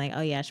then I'm like,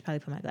 oh yeah, I should probably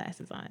put my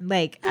glasses on.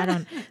 Like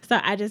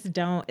I just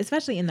don't,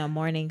 especially in the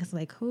morning, because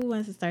like who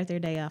wants to start their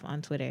day off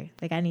on Twitter?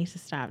 Like I need to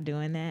stop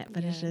doing that,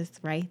 but it's just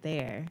right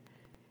there.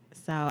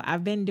 So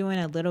I've been doing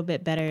a little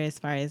bit better as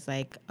far as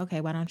like,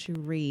 okay, why don't you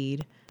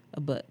read a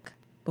book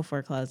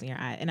before closing your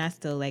eye? And I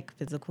still like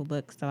physical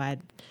books, so I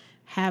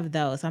have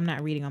those. I'm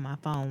not reading on my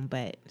phone,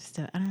 but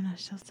still, I don't know,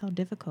 it's just so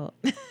difficult.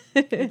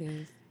 It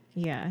is.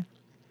 Yeah.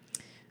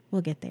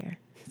 We'll get there.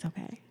 It's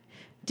okay.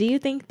 Do you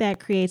think that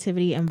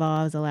creativity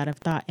involves a lot of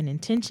thought and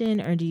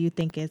intention, or do you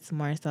think it's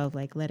more so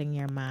like letting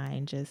your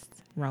mind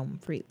just roam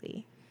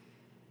freely?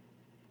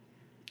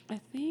 I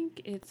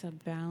think it's a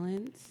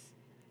balance.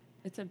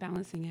 It's a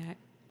balancing act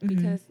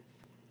because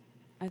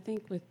I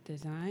think with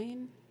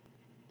design,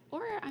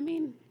 or I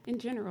mean, in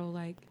general,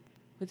 like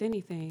with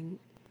anything,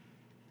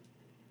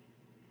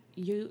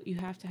 you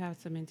have to have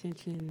some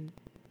intention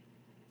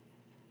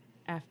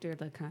after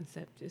the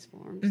concept is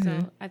formed.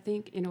 So I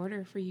think in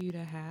order for you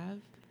to have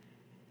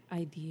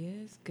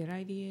ideas, good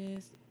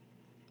ideas,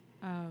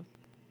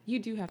 you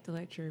do have to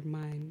let your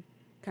mind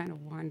kind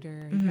of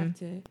wander. You have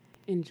to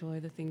enjoy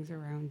the things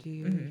around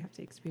you. You have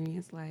to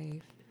experience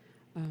life.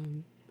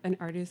 An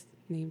artist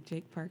named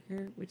Jake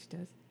Parker,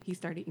 he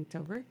started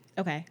Inktober.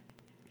 Okay.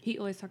 He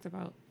always talks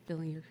about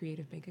filling your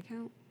creative bank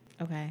account.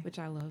 Okay. Which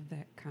I love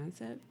that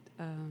concept.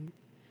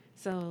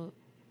 So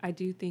I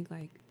do think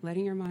like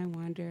letting your mind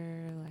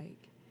wander, like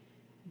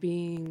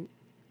being,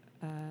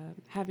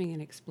 having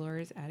an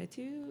explorer's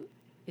attitude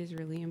is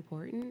really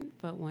important.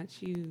 But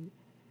once you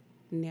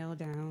nail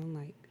down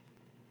like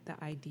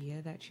the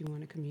idea that you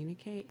want to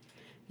communicate,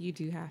 you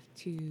do have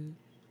to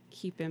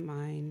keep in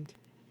mind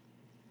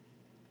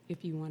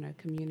if you want to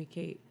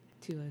communicate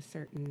to a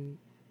certain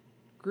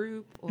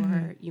group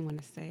or you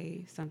want to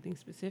say something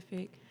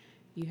specific,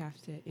 you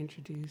have to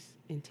introduce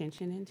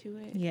intention into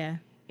it. Yeah.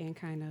 And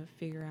kind of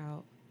figure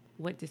out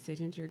what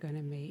decisions you're going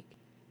to make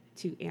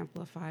to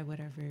amplify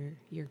whatever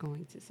you're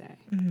going to say.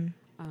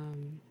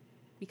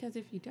 Because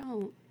if you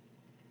don't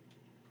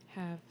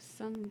have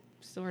some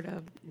sort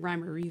of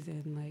rhyme or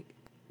reason, like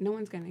no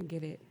one's going to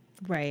get it.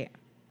 Right.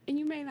 And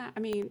you may not, I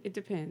mean, it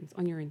depends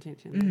on your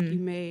intention. Like you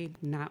may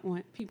not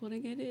want people to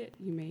get it.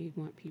 You may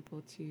want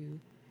people to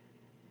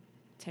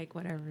take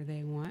whatever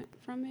they want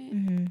from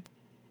it.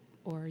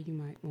 Or you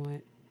might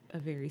want a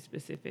very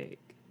specific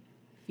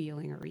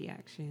feeling or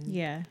reaction.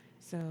 Yeah.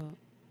 So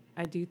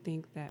I do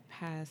think that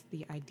past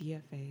the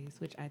idea phase,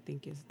 which I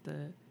think is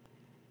the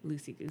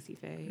loosey-goosey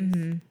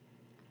phase,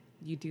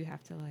 you do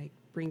have to like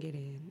bring it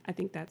in. I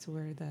think that's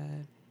where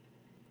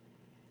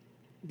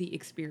the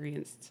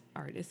experienced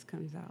artist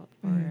comes out,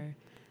 or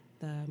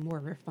the more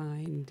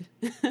refined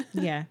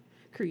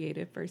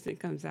creative person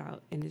comes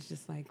out, and it's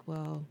just like,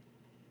 well,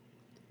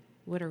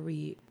 what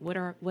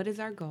is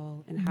our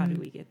goal and how do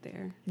we get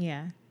there?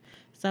 Yeah.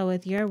 So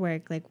with your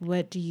work, like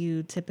what do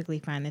you typically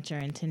find that your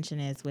intention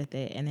is with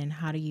it, and then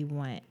how do you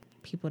want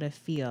people to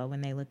feel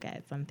when they look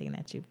at something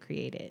that you've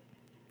created?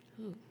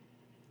 Ooh.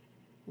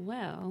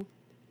 Well,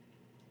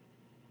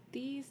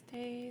 these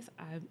days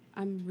I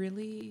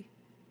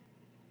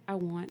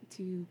want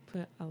to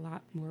put a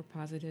lot more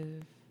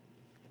positive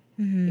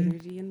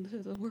energy into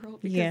the world,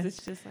 because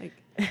it's just like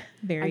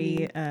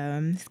very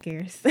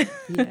scarce.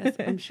 Yes,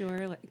 I'm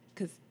sure, like,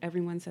 because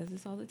everyone says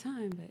this all the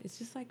time, but it's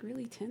just like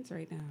really tense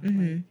right now.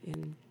 Like,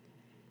 and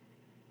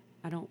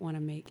I don't want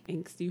to make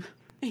angsty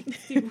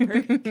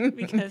work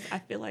because I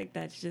feel like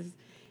that's just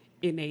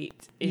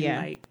innate in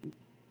like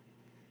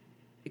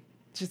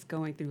just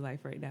going through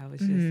life right now.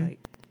 It's just like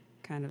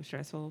kind of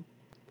stressful.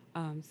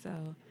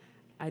 So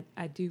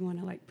I do want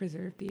to like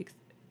preserve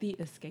the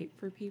escape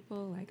for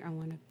people. Like I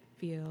want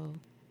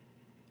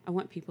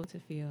people to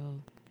feel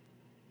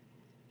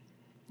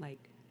like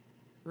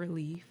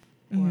relief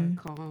or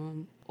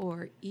calm,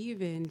 or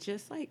even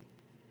just like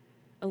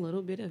a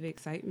little bit of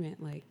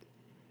excitement, like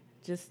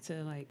just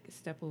to like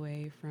step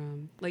away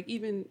from, like,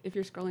 even if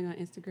you're scrolling on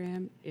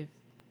Instagram, if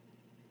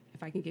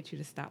I can get you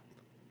to stop,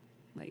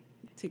 like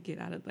to get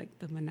out of like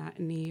the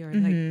monotony, or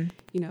like,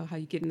 you know how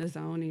you get in the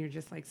zone and you're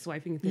just like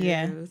swiping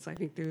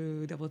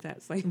through, double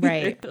tap,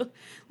 swiping through.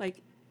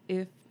 Like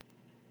if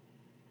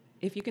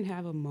you can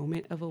have a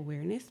moment of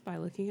awareness by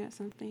looking at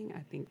something,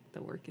 I think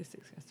the work is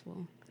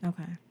successful.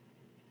 Okay.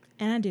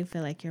 And I do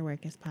feel like your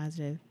work is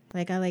positive.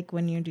 Like I like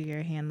when you do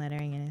your hand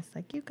lettering and it's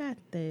like, you got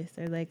this,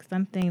 or like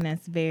something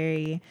that's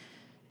very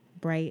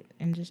bright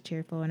and just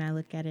cheerful, and I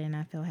look at it and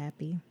I feel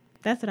happy.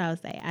 That's what I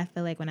would say. I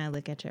feel like when I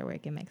look at your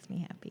work, it makes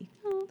me happy.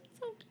 Oh, that's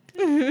so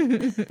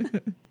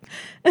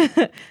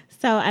good.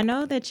 So I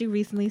know that you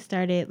recently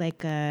started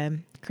like a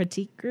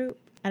critique group.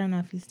 I don't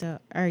know if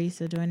are you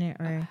still doing it,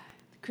 or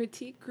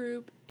critique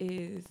group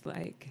is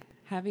like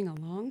having a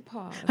long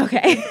pause.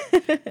 Okay.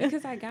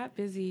 Because I got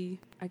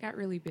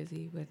really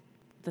busy with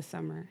the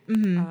summer.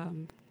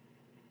 So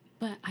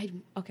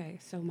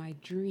my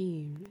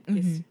dream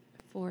is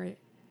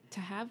to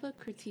have a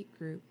critique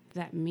group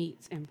that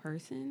meets in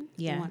person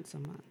once a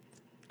month.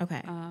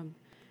 Okay.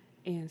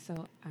 And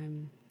so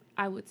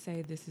I would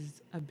say this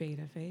is a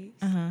beta phase.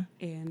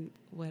 And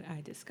what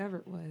I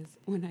discovered was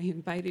when I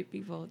invited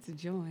people to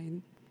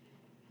join,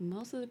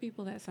 most of the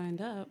people that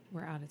signed up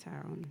were out of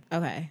town.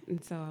 Okay.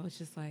 And so I was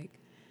just like,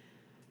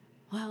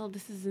 well,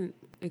 this isn't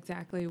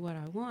exactly what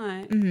I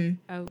want.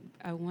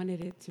 I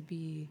wanted it to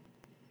be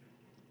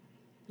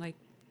like,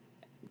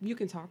 you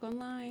can talk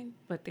online,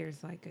 but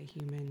there's like a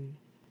human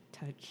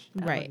touch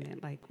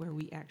element, like where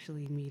we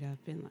actually meet up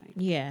and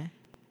like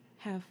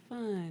have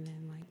fun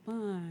and like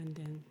bond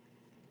and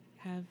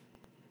have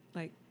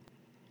like,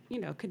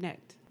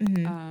 connect.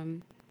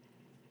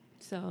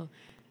 So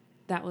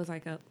that was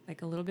like a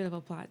little bit of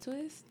a plot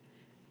twist.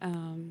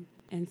 And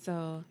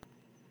so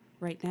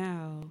right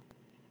now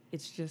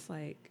it's just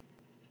like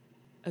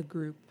a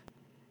group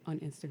on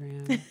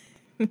Instagram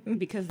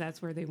because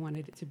that's where they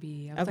wanted it to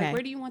be. I was like,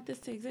 where do you want this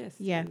to exist?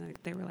 And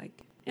like, they were like,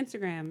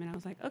 Instagram. And I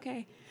was like,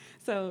 okay.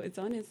 So it's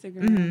on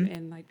Instagram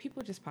and like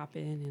people just pop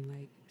in and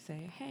like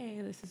say,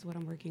 hey, this is what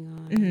I'm working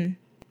on.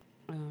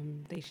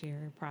 They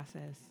share a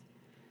process.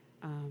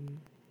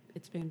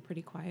 It's been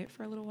pretty quiet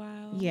for a little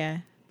while. Yeah.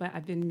 But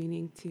I've been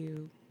meaning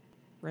to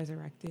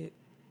resurrect it.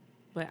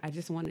 But I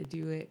just want to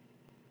do it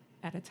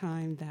at a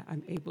time that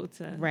I'm able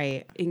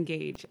to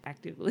engage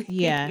actively.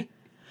 Yeah.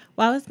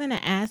 Well, I was going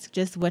to ask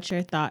just what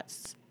your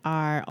thoughts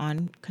are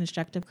on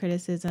constructive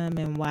criticism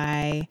and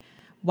why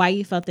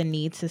you felt the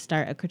need to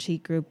start a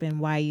critique group and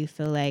why you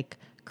feel like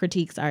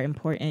critiques are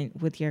important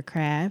with your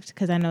craft.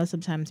 Because I know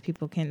sometimes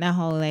people can, that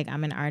whole like,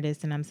 I'm an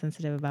artist and I'm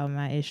sensitive about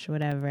my ish,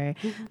 whatever,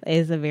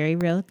 is a very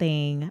real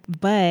thing.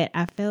 But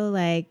I feel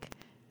like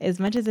as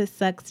much as it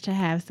sucks to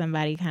have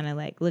somebody kind of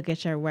like look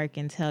at your work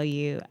and tell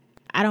you,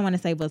 I don't want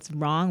to say what's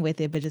wrong with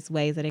it, but just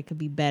ways that it could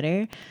be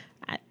better.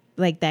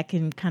 Like that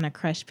can kind of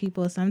crush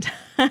people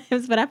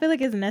sometimes, but I feel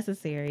like it's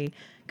necessary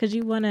because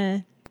you want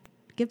to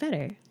get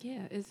better.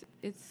 Yeah,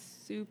 it's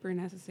super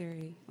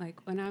necessary. Like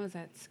when I was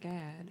at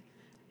SCAD,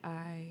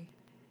 I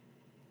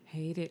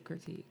hated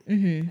critique.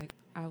 Like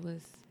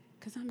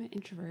because I'm an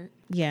introvert.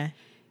 Yeah.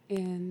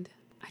 And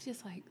I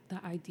just like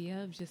the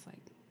idea of just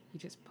like, you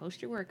just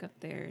post your work up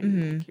there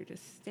and like, you're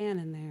just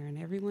standing there and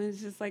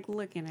everyone's just like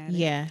looking at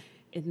it.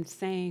 And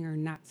saying or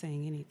not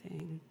saying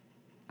anything.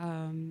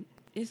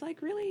 It's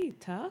like really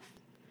tough,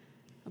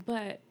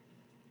 but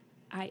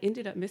I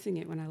ended up missing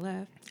it when I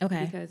left.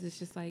 Okay. Because it's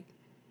just like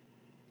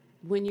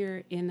when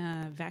you're in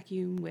a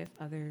vacuum with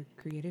other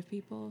creative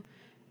people,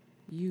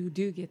 you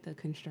do get the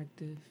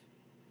constructive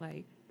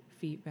like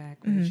feedback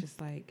where it's just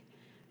like,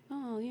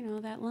 oh,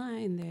 that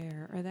line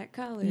there or that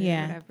color or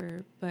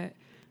whatever. But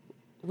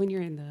when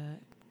you're in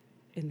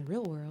the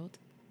real world,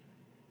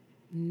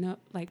 no,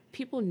 like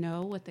people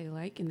know what they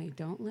like and they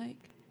don't like,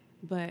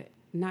 but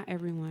not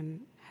everyone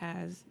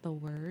has the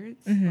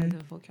words or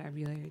the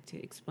vocabulary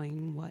to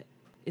explain what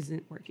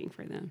isn't working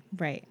for them.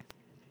 Right.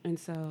 And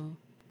so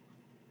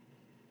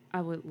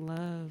I would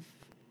love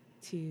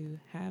to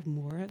have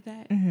more of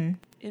that in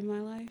my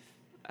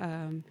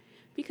life.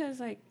 Because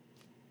like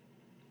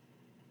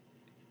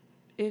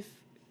if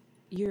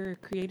you're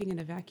creating in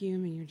a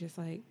vacuum and you're just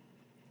like,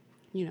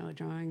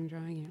 drawing, and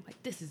you're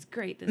like, this is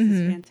great, this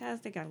is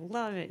fantastic, I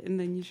love it. And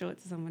then you show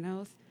it to someone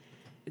else.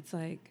 It's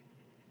like,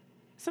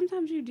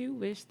 sometimes you do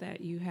wish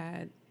that you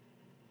had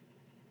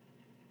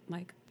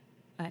like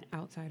an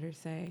outsider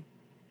say,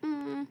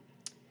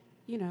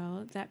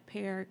 that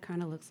pear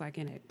kind of looks like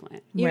an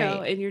eggplant, you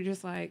know, and you're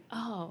just like,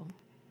 oh,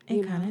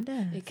 it kind of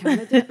does. It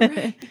kind of does,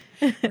 right?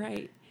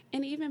 Right.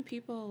 And even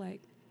people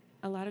like,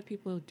 a lot of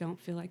people don't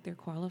feel like they're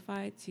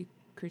qualified to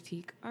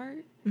critique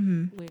art,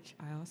 which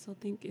I also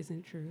think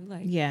isn't true.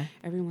 Like,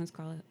 everyone's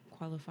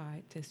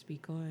qualified to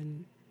speak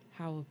on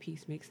how a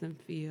piece makes them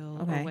feel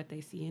or what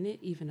they see in it,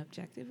 even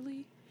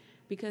objectively,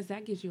 because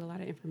that gives you a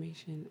lot of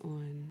information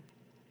on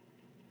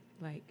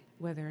like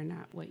whether or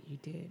not what you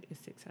did is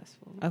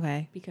successful.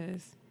 Okay.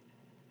 Because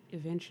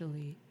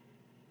eventually,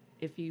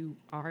 if you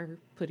are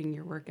putting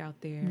your work out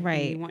there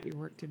and you want your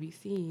work to be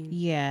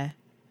seen,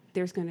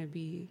 there's going to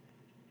be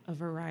a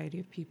variety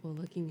of people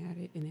looking at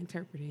it and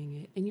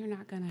interpreting it, and you're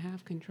not going to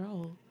have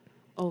control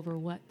over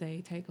what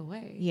they take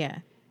away. Yeah.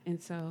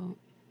 And so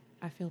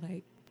I feel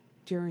like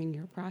during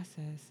your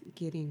process,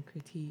 getting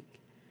critique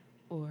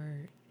or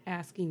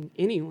asking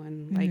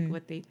anyone like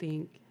what they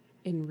think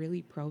and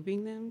really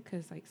probing them,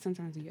 because like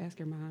sometimes you ask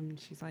your mom and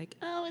she's like,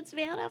 oh, it's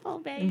beautiful,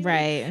 baby.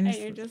 Right. And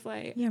you're just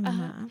like, yeah,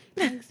 mom.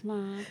 Thanks,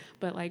 mom.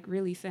 But like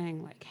really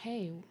saying like,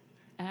 hey,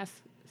 ask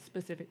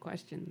specific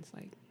questions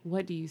like,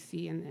 what do you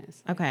see in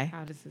this? Like,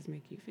 how does this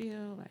make you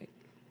feel? Like,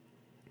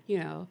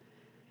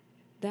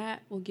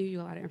 that will give you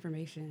a lot of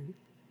information.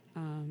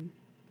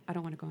 I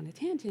don't want to go on a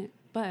tangent,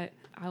 but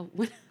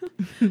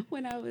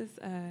when I was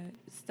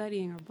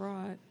studying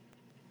abroad,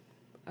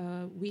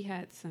 we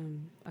had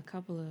a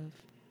couple of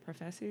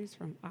professors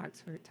from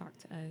Oxford talk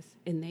to us,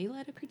 and they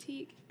led a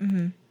critique,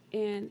 and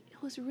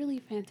it was really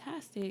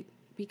fantastic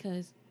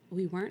because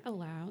we weren't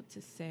allowed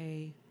to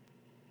say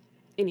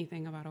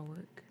anything about our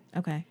work.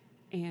 Okay.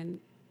 And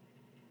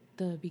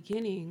the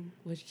beginning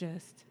was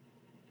just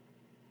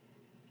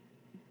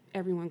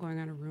everyone going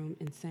on a room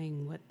and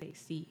saying what they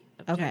see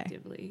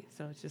objectively.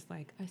 So it's just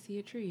like, I see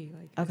a tree,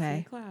 like I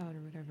see a cloud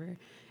or whatever.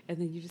 And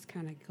then you just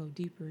kind of go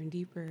deeper and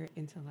deeper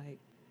into like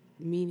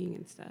meaning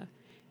and stuff.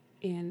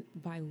 And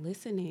by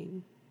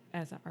listening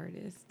as an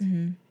artist,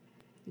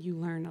 you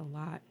learn a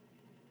lot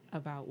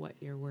about what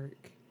your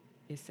work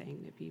is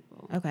saying to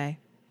people. Okay.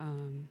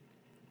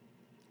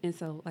 And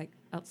so like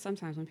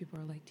sometimes when people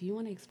are like, do you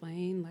want to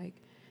explain like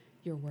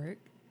your work?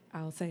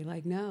 I'll say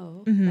like,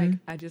 no, like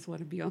I just want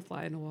to be on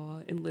fly in the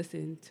wall and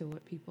listen to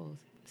what people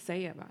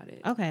say about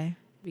it. Okay.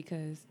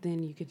 Because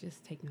then you could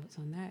just take notes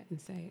on that and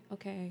say,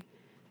 okay,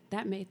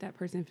 that made that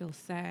person feel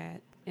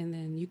sad. And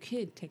then you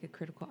could take a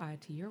critical eye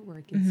to your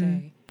work and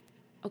say,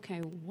 okay,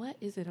 what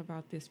is it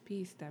about this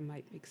piece that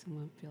might make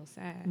someone feel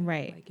sad?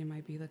 Right. Like it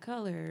might be the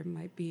color, it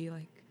might be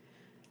like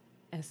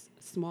as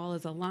small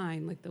as a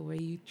line, like the way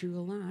you drew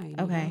a line.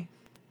 Okay.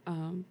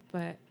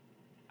 But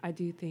I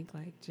do think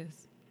like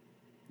just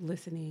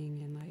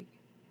listening and like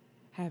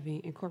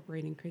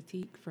incorporating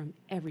critique from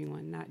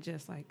everyone, not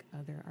just like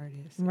other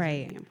artists, is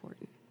really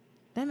important.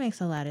 That makes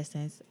a lot of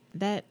sense.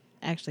 That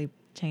actually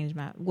changed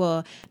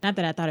well, not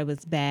that I thought it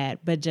was bad,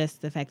 but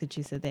just the fact that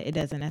you said that it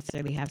doesn't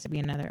necessarily have to be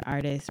another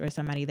artist or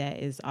somebody that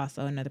is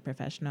also another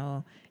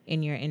professional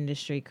in your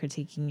industry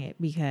critiquing it,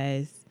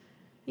 because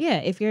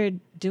if you're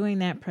doing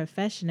that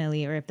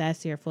professionally, or if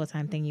that's your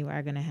full-time thing, you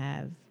are going to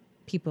have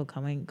people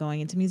going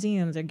into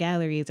museums or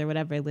galleries or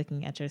whatever,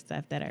 looking at your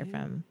stuff that are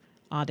from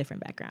all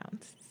different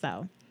backgrounds.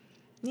 So,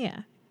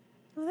 yeah.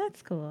 Well,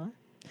 that's cool.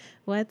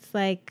 What's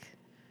like,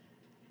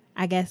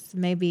 I guess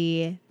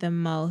maybe the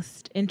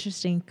most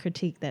interesting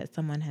critique that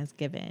someone has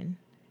given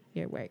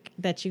your work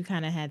that you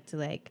kind of had to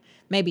like,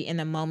 maybe in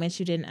the moment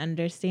you didn't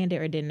understand it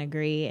or didn't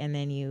agree, and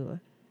then you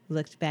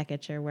looked back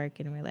at your work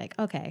and were like,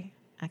 okay,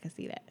 I can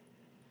see that.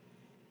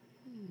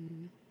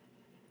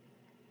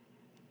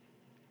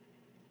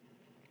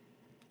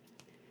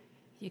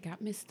 You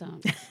got me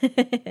stumped.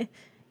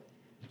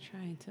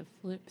 Trying to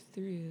flip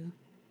through.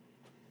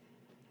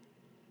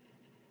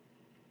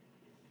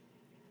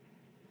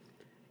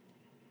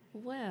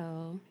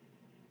 Well,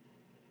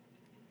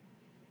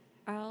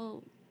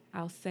 I'll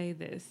say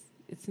this.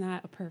 It's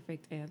not a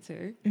perfect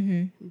answer,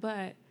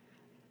 but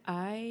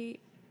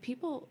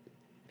people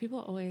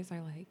always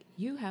are like,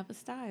 you have a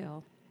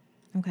style.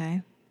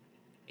 Okay.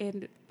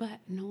 But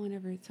no one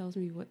ever tells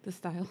me what the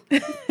style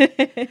is.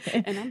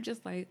 And I'm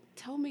just like,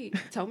 tell me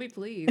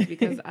please,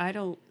 because I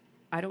don't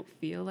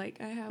feel like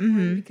I have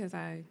one, because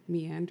I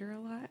meander a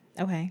lot.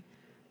 Okay.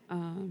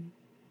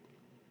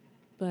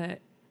 But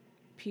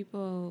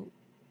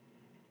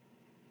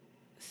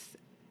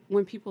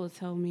when people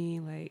tell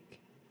me like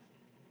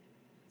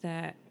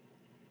that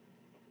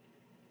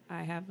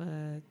I have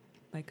a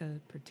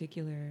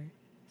particular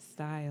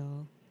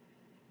style,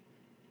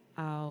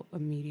 I'll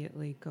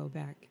immediately go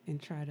back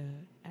and try to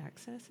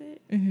access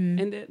it.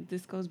 And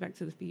this goes back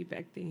to the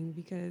feedback thing,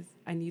 because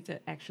I need to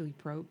actually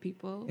probe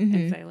people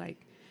and say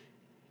like,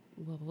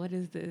 well, what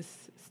is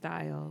this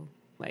style?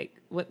 Like,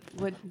 what?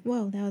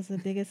 Whoa, that was the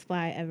biggest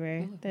fly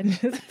ever. That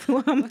just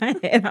flew on my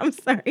head. I'm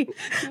sorry.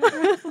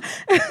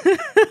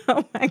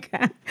 Oh, my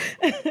God.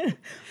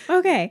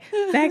 Okay,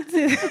 back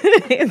to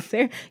the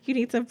answer. You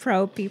need to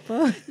probe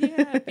people.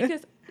 Yeah,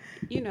 because,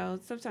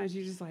 sometimes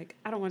you're just like,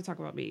 I don't want to talk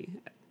about me.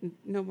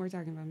 No more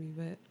talking about me.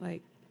 But,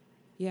 like,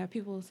 yeah,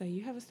 people will say,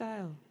 you have a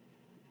style.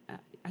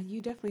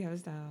 You definitely have a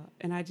style.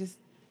 And I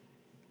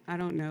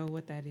don't know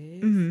what that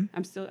is.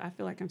 I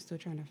feel like I'm still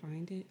trying to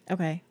find it.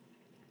 Okay.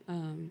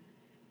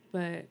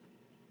 But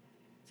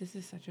this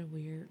is such a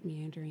weird,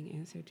 meandering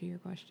answer to your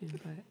question.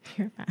 But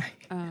you're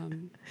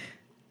fine.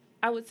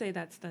 I would say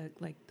that's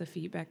the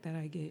feedback that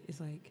I get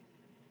is like,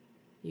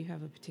 you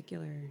have a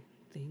particular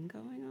thing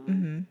going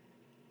on,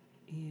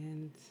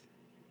 and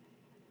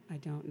I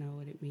don't know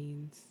what it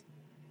means,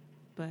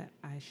 but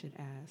I should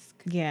ask.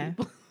 Yeah.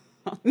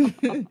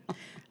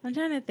 I'm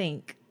trying to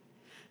think.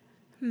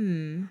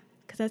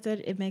 Because I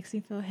said it makes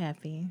me feel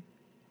happy.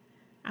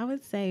 I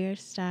would say your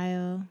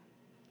style,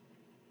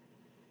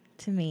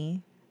 to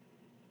me,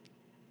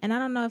 and I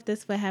don't know if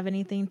this would have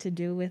anything to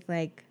do with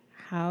like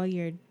how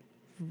you're,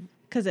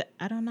 because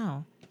I don't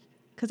know,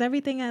 because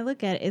everything I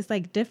look at is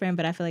like different,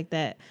 but I feel like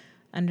that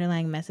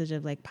underlying message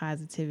of like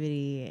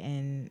positivity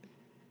and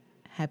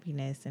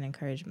happiness and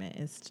encouragement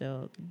is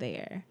still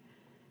there.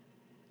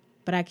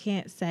 But I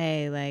can't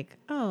say like,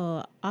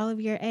 oh, all of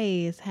your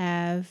A's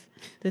have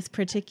this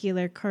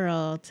particular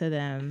curl to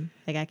them.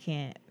 Like I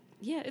can't.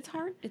 Yeah, it's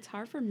hard. It's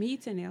hard for me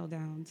to nail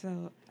down.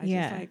 So I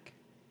just like,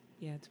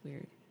 yeah, it's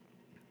weird.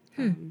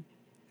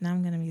 Now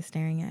I'm going to be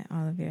staring at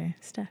all of your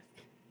stuff,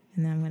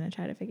 and then I'm going to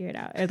try to figure it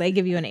out, or like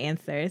give you an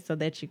answer so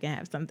that you can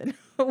have something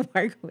to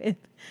work with.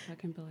 I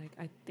can be like,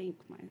 I think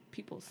my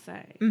people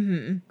say,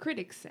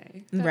 critics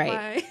say.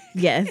 Right.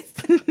 Yes.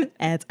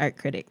 Adds art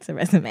critic to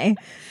resume.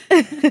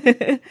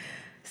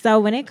 So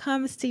when it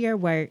comes to your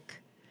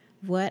work,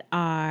 what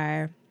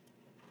are,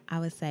 I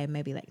would say,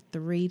 maybe like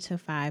 3 to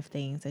 5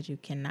 things that you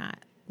cannot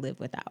live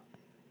without?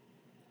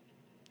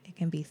 It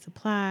can be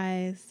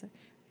supplies,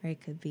 or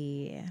it could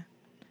be,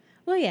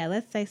 Well, yeah,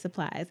 let's say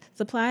supplies.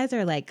 Supplies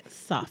are like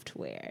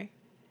software.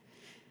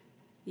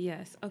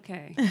 Yes.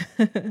 Okay.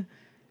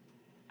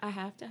 I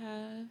have to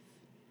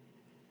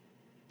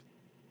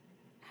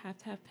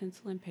have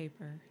pencil and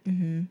paper.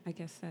 Mm-hmm. I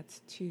guess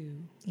that's two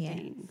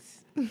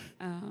things.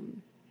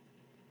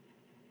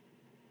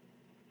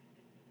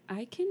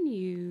 I can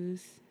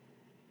use,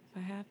 if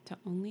I have to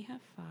only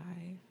have 5,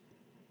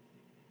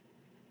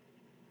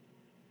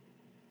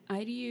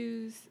 I'd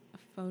use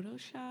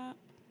Photoshop.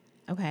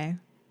 Okay.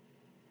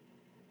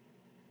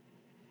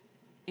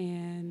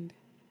 And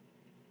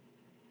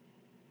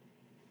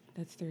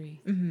that's 3.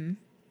 Mm-hmm.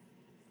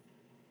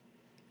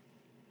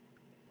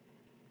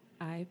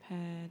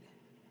 iPad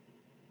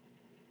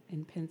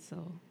and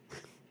pencil.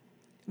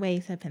 Wait,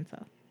 you said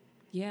pencil.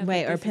 Yeah.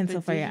 Wait, or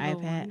pencil for your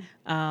iPad. One.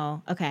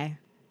 Oh, okay.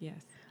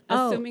 Yes.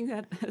 Assuming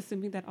that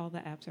all the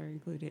apps are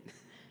included.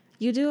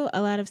 You do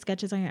a lot of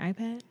sketches on your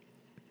iPad?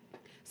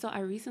 So I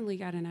recently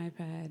got an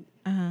iPad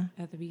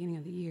at the beginning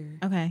of the year.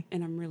 Okay.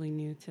 And I'm really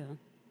new to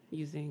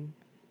using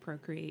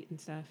Procreate and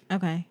stuff.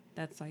 Okay.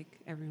 That's like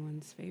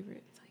everyone's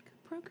favorite. It's like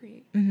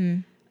Procreate.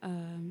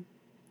 Mm-hmm.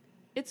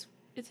 It's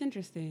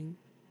interesting.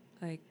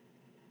 Like,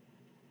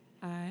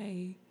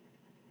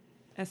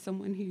 as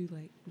someone who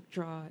like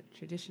draw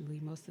traditionally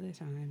most of the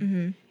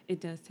time,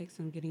 it does take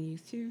some getting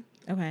used to.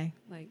 Okay.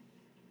 Like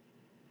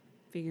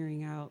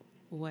figuring out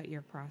what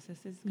your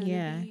process is going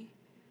to be.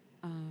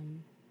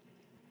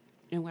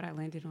 And what I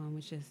landed on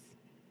was just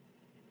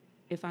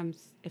if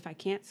I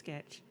can't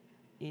sketch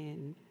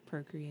in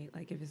Procreate,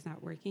 like if it's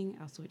not working,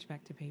 I'll switch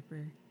back to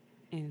paper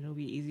and it'll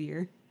be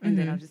easier. And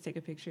then I'll just take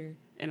a picture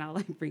and I'll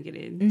like bring it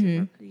in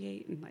to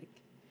Procreate and like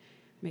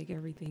make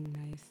everything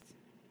nice.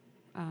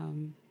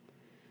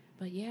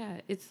 But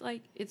yeah,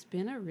 it's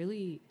been a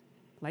really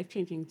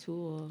life-changing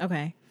tool.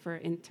 Okay. For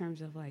in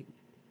terms of like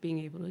being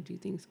able to do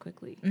things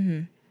quickly.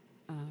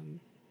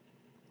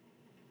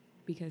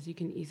 Because you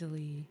can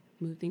easily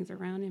move things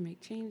around and make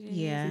changes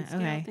and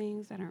scale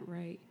things that aren't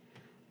right.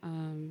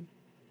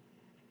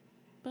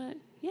 But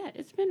yeah,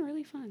 it's been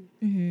really fun.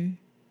 Mm-hmm.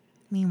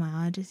 Meanwhile,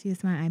 I just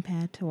use my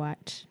iPad to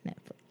watch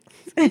Netflix.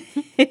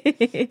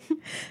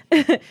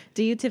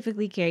 Do you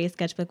typically carry a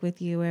sketchbook with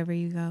you wherever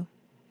you go?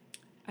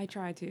 I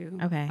try to.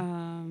 Okay.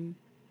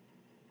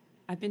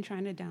 I've been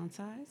trying to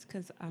downsize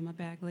because I'm a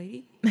bag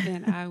lady,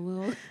 and I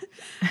will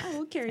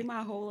carry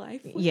my whole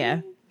life with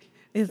me.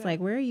 It's like,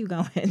 where are you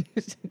going?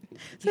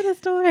 To the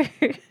store.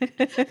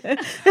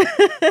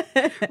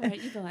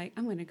 Right, you'd be like,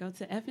 I'm going to go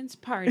to Evan's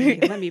party.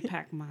 Let me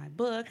pack my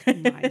book,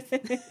 my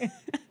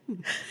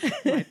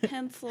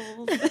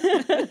pencils.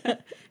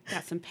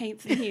 Got some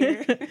paints in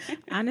here.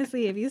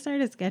 Honestly, if you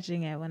started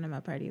sketching at one of my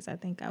parties, I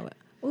think I would.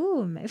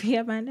 Ooh, maybe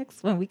at my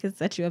next one we could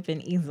set you up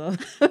an easel.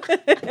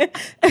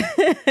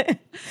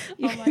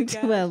 You can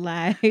do a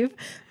live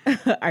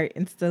art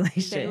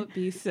installation. They would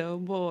be so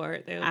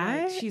bored. They would be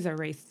like, she's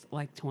erased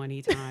like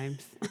 20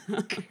 times.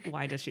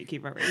 Why does she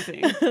keep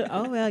erasing?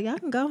 Oh, well, y'all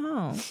can go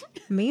home.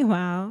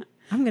 Meanwhile,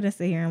 I'm going to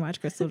sit here and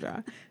watch Crystal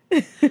draw.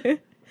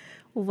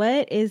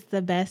 What is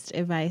the best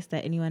advice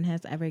that anyone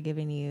has ever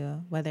given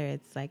you, whether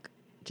it's like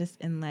just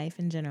in life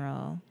in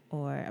general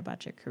or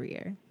about your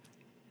career?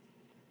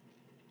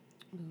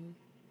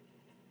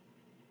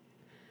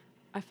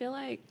 I feel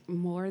like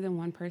more than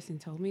one person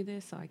told me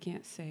this, so I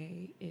can't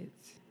say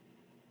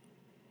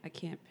I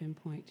can't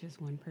pinpoint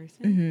just one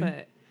person,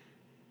 but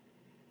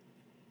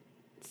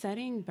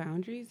setting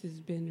boundaries has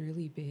been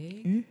really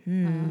big.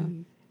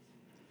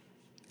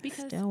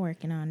 Because still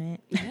working on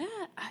it. Yeah,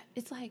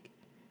 it's like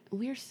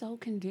we're so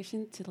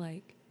conditioned to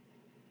like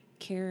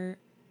care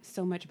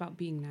so much about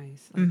being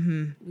nice. Like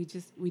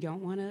we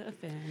don't want to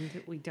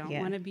offend. We don't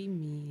want to be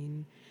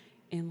mean.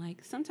 And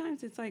like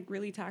sometimes it's like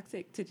really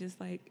toxic to just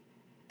like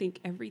think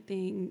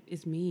everything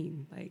is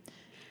mean. Like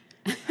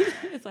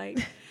it's like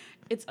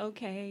it's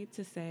okay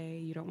to say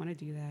you don't want to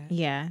do that.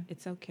 Yeah.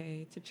 It's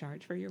okay to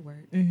charge for your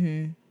work.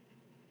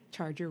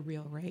 Charge your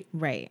real rate.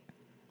 Right.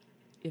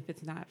 If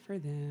it's not for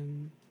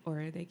them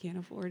or they can't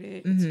afford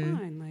it, it's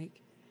fine. Like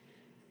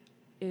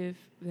if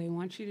they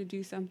want you to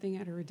do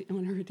something on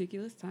a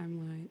ridiculous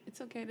timeline,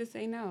 it's okay to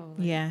say no.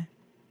 Like,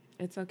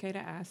 it's okay to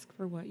ask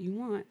for what you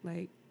want.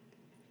 Like,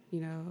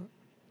 you know,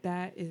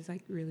 that is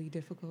like really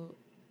difficult,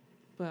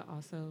 but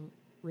also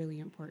really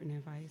important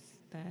advice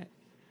that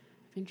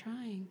I've been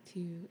trying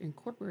to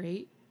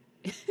incorporate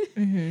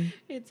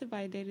into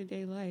my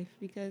day-to-day life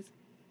because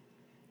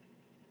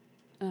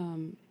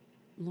Lauren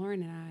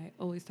and I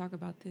always talk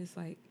about this,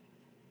 like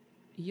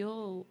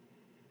you'll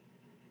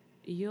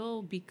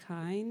be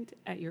kind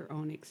at your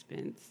own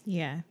expense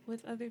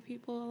with other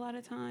people a lot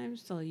of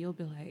times. So you'll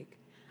be like,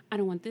 I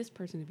don't want this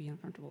person to be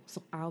uncomfortable,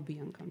 so I'll be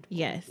uncomfortable.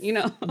 Yes. You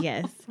know?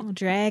 Yes. Well,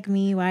 drag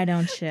me, why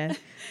don't you?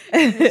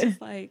 It's just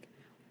like,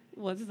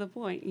 what's the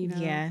point? You know?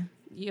 Yeah.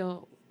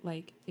 You'll,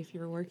 like, if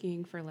you're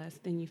working for less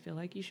than you feel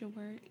like you should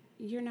work,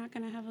 you're not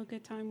going to have a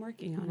good time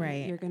working on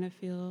it. You're going to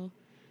feel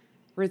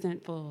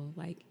resentful.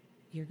 Like,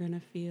 you're going to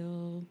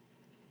feel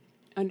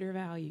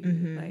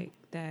undervalued. Like,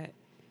 that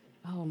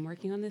oh, I'm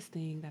working on this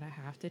thing that I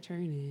have to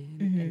turn in,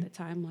 and the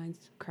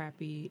timeline's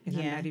crappy, and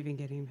I'm not even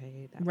getting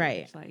paid that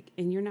much. Like,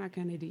 and you're not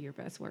going to do your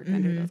best work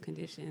under those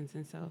conditions.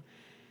 And so,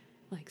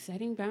 like,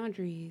 setting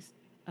boundaries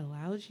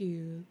allows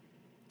you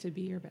to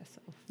be your best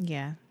self.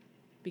 Yeah.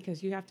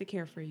 Because you have to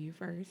care for you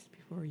first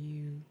before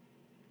you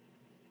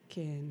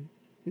can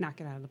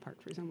knock it out of the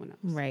park for someone else.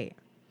 Right.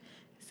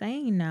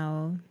 Saying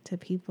no to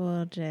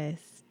people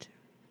just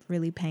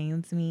really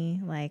pains me.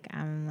 Like,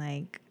 I'm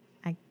like,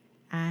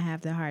 I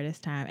have the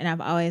hardest time. And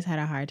I've always had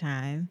a hard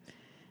time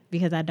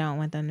because I don't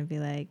want them to be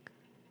like,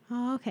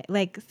 oh, okay.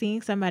 Like,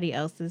 seeing somebody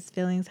else's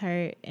feelings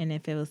hurt, and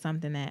if it was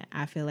something that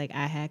I feel like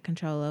I had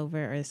control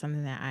over or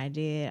something that I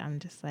did, I'm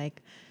just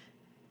like,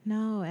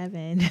 no,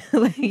 Evan,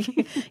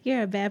 like,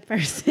 you're a bad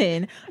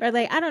person. Or,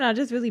 like, I don't know,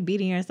 just really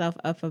beating yourself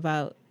up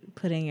about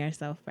putting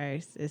yourself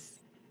first is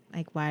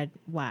like, why?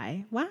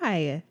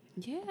 Yeah.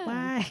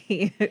 Why?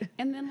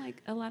 And then,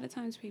 like, a lot of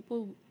times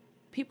people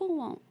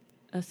won't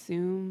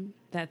assume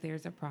that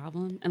there's a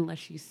problem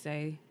unless you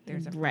say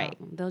there's a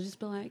problem. They'll just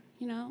be like,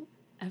 you know,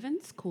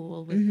 Evan's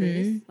cool with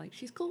this. Like,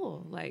 she's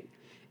cool. Like,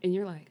 and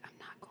you're like, I'm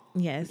not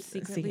cool. Yes. I'm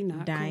secretly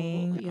not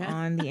dying cool. Yeah.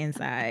 on the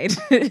inside.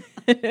 But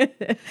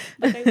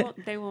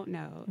they won't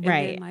know. And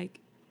right. then, like,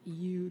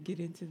 you get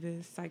into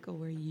this cycle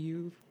where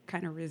you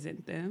kind of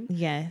resent them.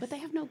 Yes. But they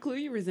have no clue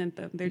you resent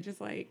them. They're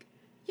just like,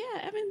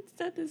 yeah, Evan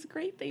said this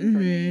great thing for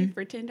me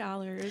for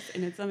 $10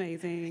 and it's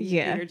amazing.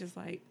 Yeah. And you're just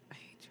like, I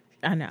hate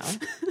you. I know.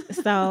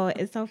 So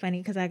it's so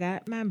funny because I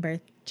got my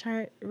birth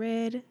chart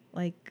read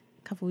like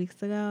a couple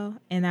weeks ago.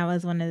 And that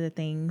was one of the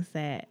things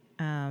that,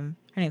 her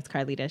name's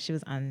Carlita. She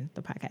was on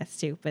the podcast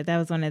too. But that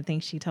was one of the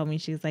things she told me.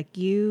 She was like,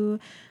 you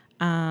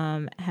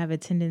have a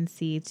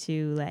tendency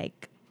to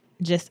like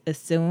just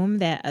assume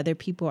that other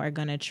people are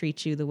going to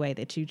treat you the way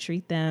that you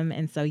treat them.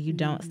 And so you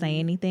don't say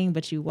anything,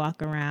 but you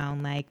walk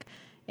around like,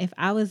 if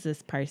I was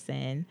this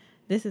person,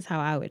 this is how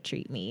I would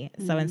treat me.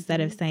 So instead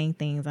of saying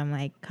things, I'm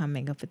like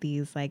coming up with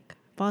these like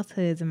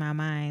falsehoods in my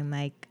mind.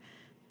 Like,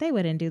 they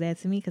wouldn't do that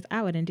to me because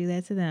I wouldn't do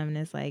that to them. And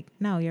it's like,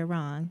 no, you're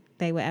wrong.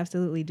 They would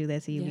absolutely do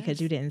that to you because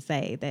you didn't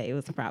say that it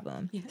was a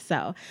problem. Yes.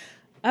 So,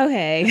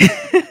 okay.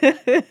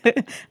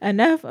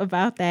 Enough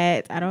about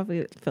that. I don't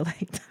feel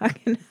like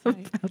talking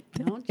about that.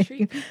 Don't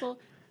treat people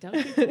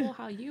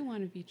how you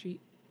want to be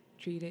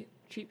treated.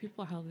 Treat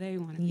people how they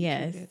want to be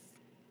treated. Yes.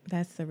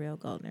 That's the real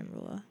golden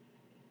rule.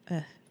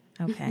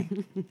 Okay.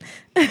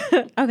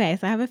 Okay,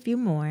 so I have a few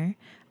more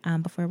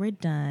before we're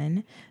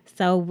done.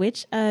 So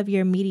which of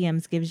your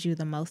mediums gives you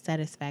the most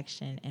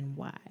satisfaction and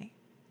why?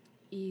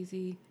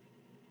 Easy.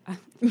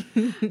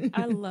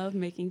 I love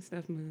making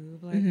stuff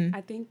move. Like,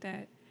 I think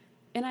that's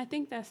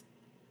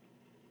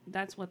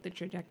what the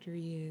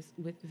trajectory is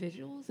with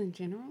visuals in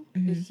general.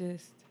 It's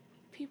just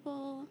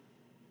people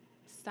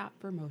stop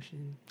for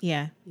motion.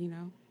 Yeah. You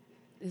know?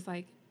 It's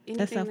like,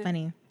 that's so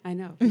funny. I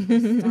know.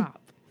 People stop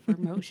for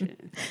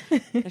motion.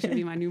 That should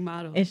be my new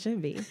motto. It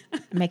should be.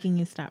 Making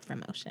you stop for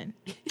motion.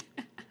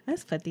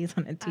 Let's put these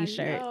on a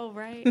t-shirt. I know,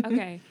 right?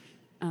 Okay.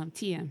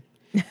 TM.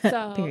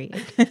 So, period.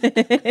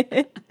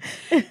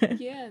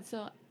 Yeah,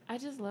 so I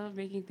just love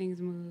making things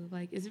move.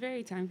 Like, it's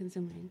very time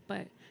consuming,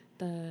 but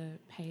the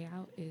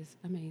payout is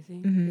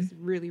amazing. It's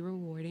really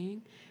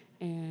rewarding.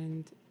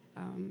 And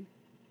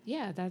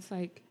yeah, that's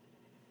like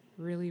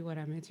really what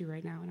I'm into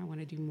right now and I want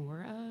to do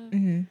more of.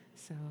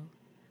 So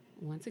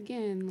once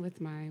again, with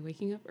my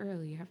waking up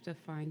early, you have to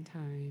find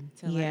time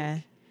to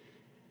like,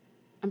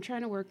 I'm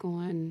trying to work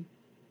on,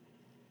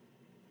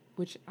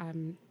 which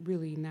I'm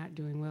really not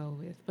doing well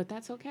with, but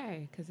that's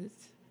okay because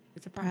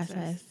it's a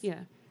process.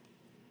 Yeah.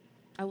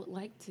 I would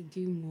like to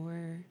do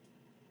more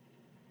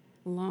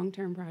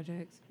long-term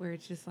projects where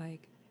it's just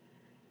like,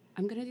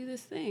 I'm going to do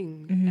this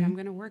thing and I'm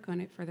going to work on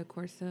it for the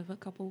course of a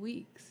couple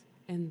weeks.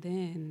 And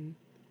then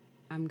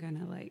I'm going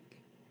to like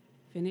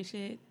finish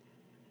it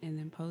and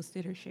then post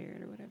it or share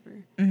it or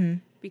whatever.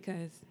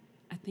 Because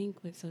I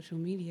think with social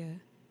media,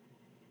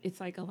 it's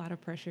like a lot of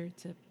pressure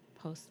to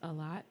post a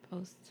lot,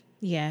 post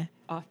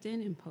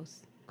often and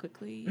post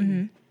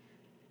quickly.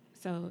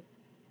 So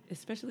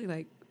especially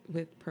like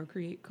with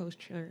Procreate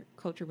culture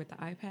with the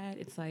iPad,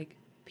 it's like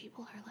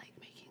people are like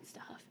making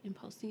stuff and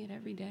posting it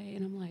every day.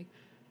 And I'm like,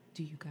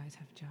 do you guys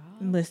have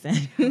jobs? Listen.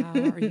 How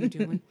are you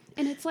doing?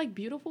 And it's like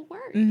beautiful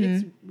work.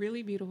 It's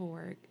really beautiful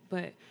work.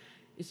 But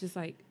it's just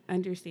like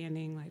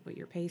understanding like what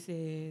your pace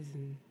is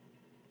and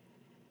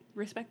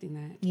respecting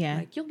that. Yeah.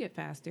 Like you'll get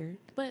faster,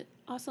 but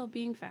also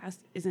being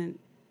fast isn't.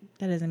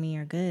 That doesn't mean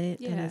you're good.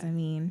 Yeah.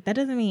 That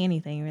doesn't mean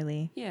anything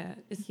really. Yeah.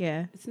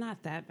 It's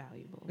not that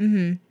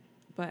valuable.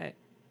 But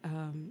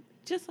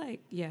just like,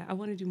 I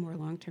want to do more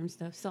long-term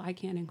stuff so I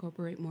can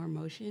incorporate more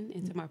motion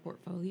into my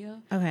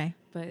portfolio. Okay.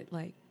 But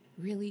like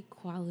really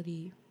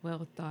quality,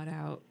 well thought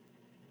out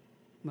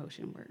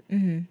motion work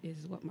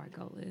is what my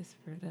goal is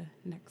for the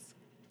next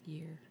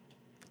year.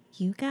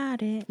 You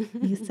got it.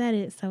 You said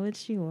it, so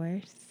it's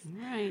yours.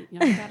 All right.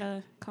 Y'all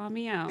gotta call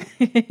me out.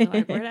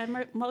 Like, where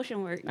that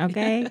motion work?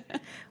 Okay.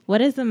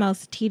 What is the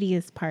most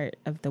tedious part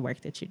of the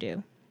work that you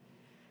do?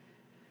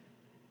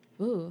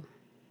 Ooh.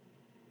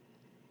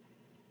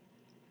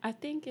 I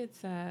think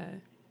it's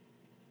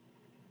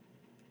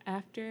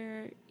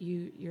after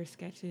your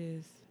sketch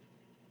is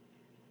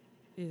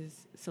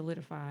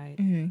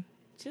solidified,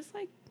 just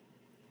like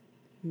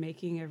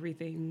making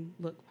everything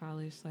look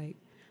polished, like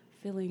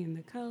filling in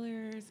the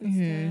colors and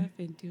stuff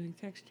and doing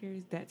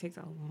textures, that takes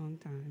a long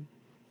time.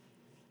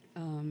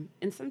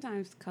 And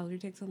sometimes color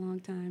takes a long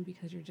time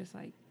because you're just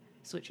like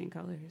switching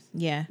colors.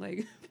 Yeah.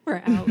 Like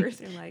for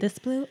hours. Or like this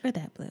blue or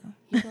that blue?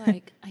 You're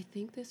like, I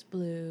think this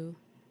blue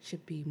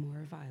should be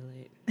more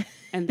violet.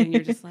 And then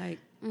you're just like,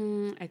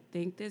 I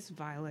think this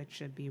violet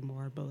should be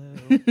more blue.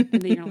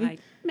 And then you're like,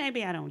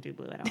 maybe I don't do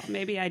blue at all.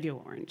 Maybe I do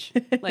orange.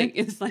 Like,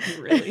 it's like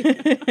really,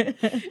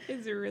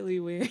 it's really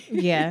weird.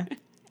 Yeah.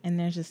 And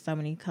there's just so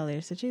many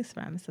colors to choose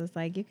from. So it's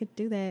like, you could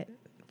do that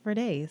for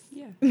days.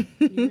 Yeah, you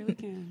really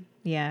can.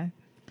 Yeah.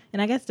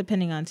 And I guess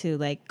depending on, too,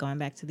 like going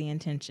back to the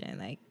intention,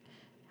 like,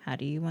 how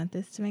do you want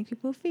this to make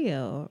people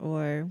feel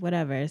or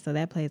whatever? So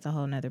that plays a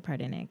whole nother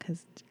part in it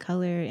because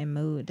color and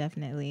mood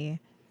definitely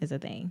is a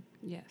thing.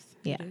 Yes,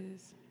 yeah. It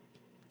is.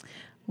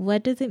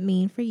 What does it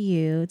mean for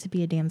you to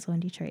be a damsel in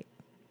Detroit?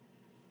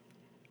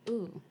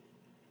 Ooh,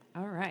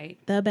 all right.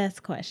 The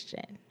best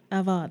question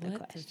of all the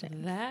questions. What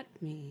does that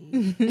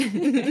mean?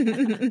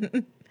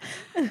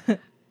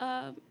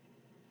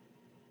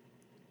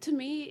 To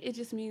me, it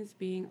just means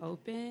being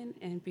open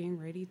and being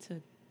ready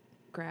to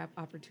grab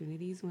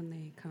opportunities when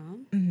they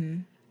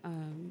come.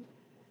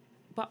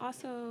 But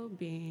also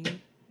being,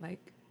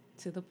 like,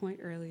 to the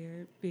point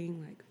earlier,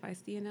 being, like,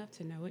 feisty enough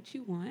to know what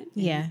you want.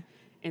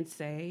 And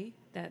say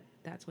that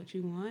that's what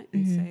you want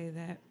and say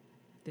that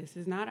this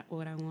is not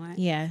what I want.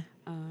 Yeah.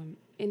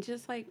 And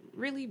just, like,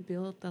 really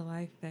build the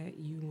life that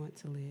you want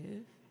to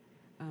live.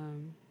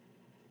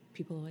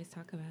 People always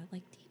talk about,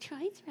 like,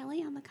 Detroit's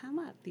really on the come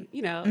up,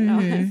 you know, and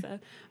all that stuff.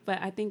 But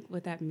I think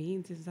what that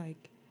means is,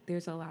 like,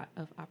 there's a lot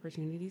of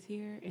opportunities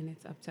here, and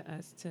it's up to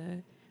us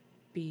to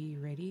be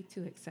ready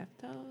to accept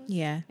those.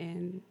 Yeah.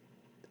 And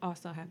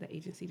also have the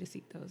agency to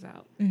seek those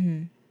out.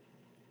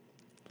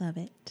 Love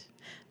it.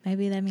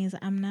 Maybe that means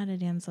I'm not a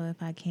damsel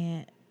if I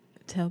can't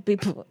tell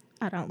people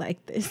I don't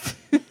like this.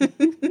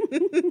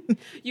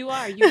 You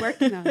are. You're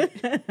working on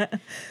it.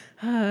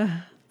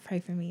 Pray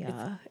for me,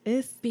 y'all.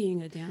 It's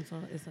being a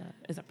damsel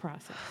is a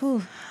process.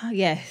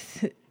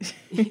 Yes.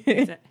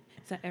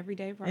 It's an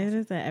everyday process. It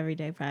is an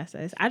everyday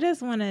process. I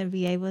just want to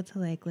be able to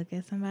like look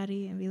at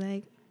somebody and be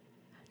like,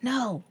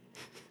 no,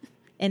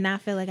 and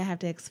not feel like I have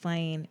to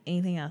explain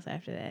anything else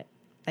after that.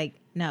 Like,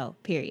 no,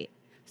 period.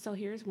 So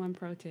here's one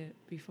pro tip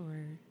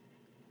before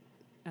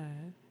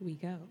we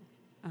go.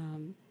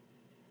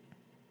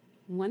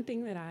 One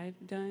thing that I've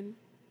done,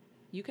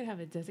 you could have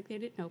a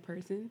designated no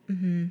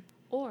person,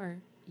 or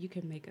you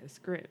can make a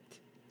script.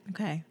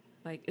 Okay.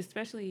 Like,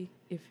 especially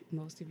if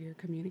most of your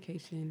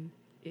communication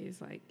is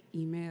like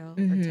email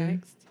or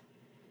text,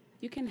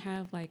 you can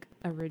have like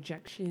a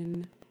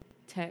rejection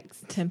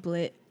text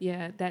template.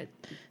 Yeah,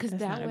 because that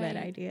not way a bad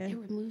idea. It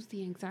removes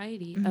the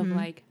anxiety of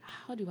like,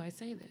 how do I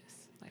say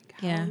this? Like,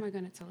 how am I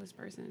going to tell this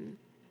person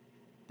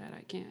that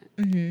I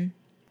can't?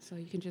 So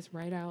you can just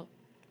write out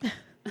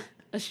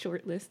a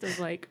short list of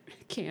like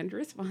canned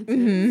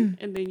responses,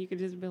 and then you can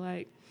just be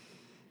like,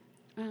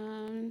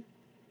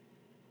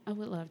 I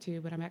would love to,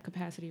 but I'm at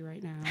capacity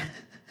right now.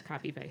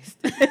 Copy paste.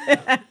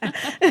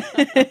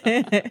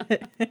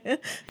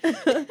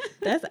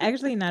 That's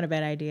actually not a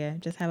bad idea.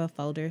 Just have a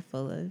folder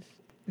full of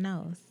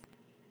no's.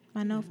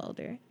 My no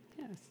folder.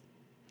 Yes.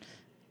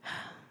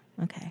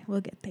 Okay,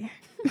 we'll get there.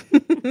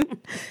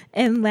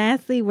 And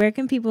lastly, where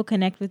can people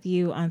connect with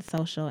you on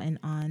social and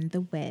on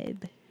the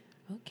web?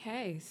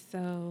 Okay,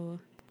 so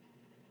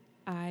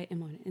I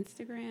am on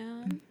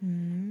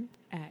Instagram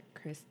at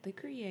Chris the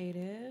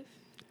Creative.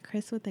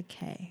 Chris with a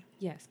K.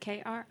 Yes,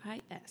 Kris,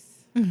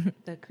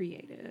 the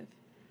Creative.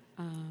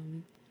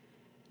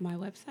 My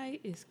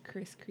website is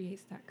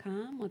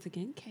chriscreates.com. Once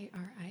again,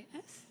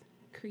 KRIS,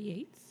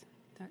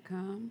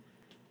 creates.com.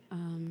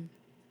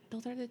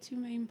 Those are the two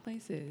main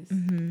places.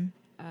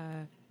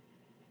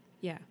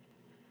 Yeah.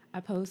 I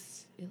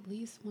post at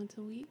least once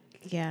a week.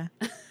 Yeah.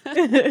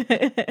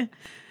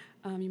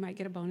 You might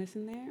get a bonus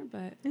in there,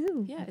 but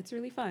yeah, it's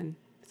really fun.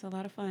 It's a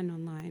lot of fun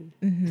online.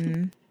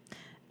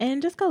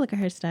 And just go look at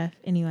her stuff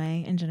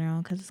anyway, in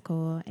general, because it's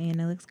cool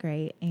and it looks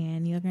great.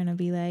 And you're going to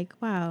be like,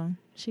 wow,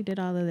 she did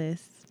all of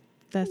this.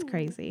 That's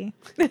crazy.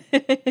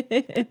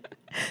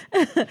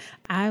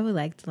 I would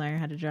like to learn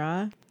how to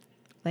draw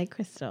like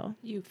Crystal.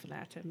 You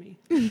flatter me.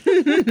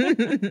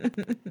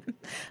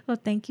 Well,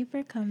 thank you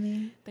for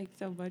coming. Thanks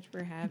so much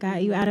for having me.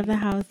 Got you out of the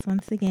house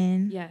once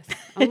again. Yes,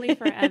 only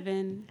for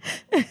Evan.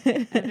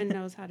 Evan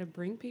knows how to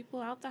bring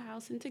people out the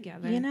house and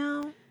together. You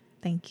know?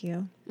 Thank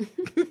you.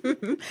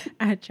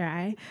 I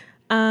try.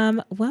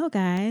 Well,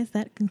 guys,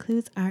 that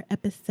concludes our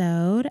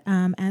episode.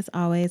 As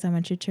always, I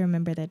want you to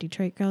remember that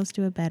Detroit girls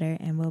do it better,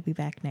 and we'll be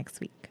back next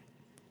week.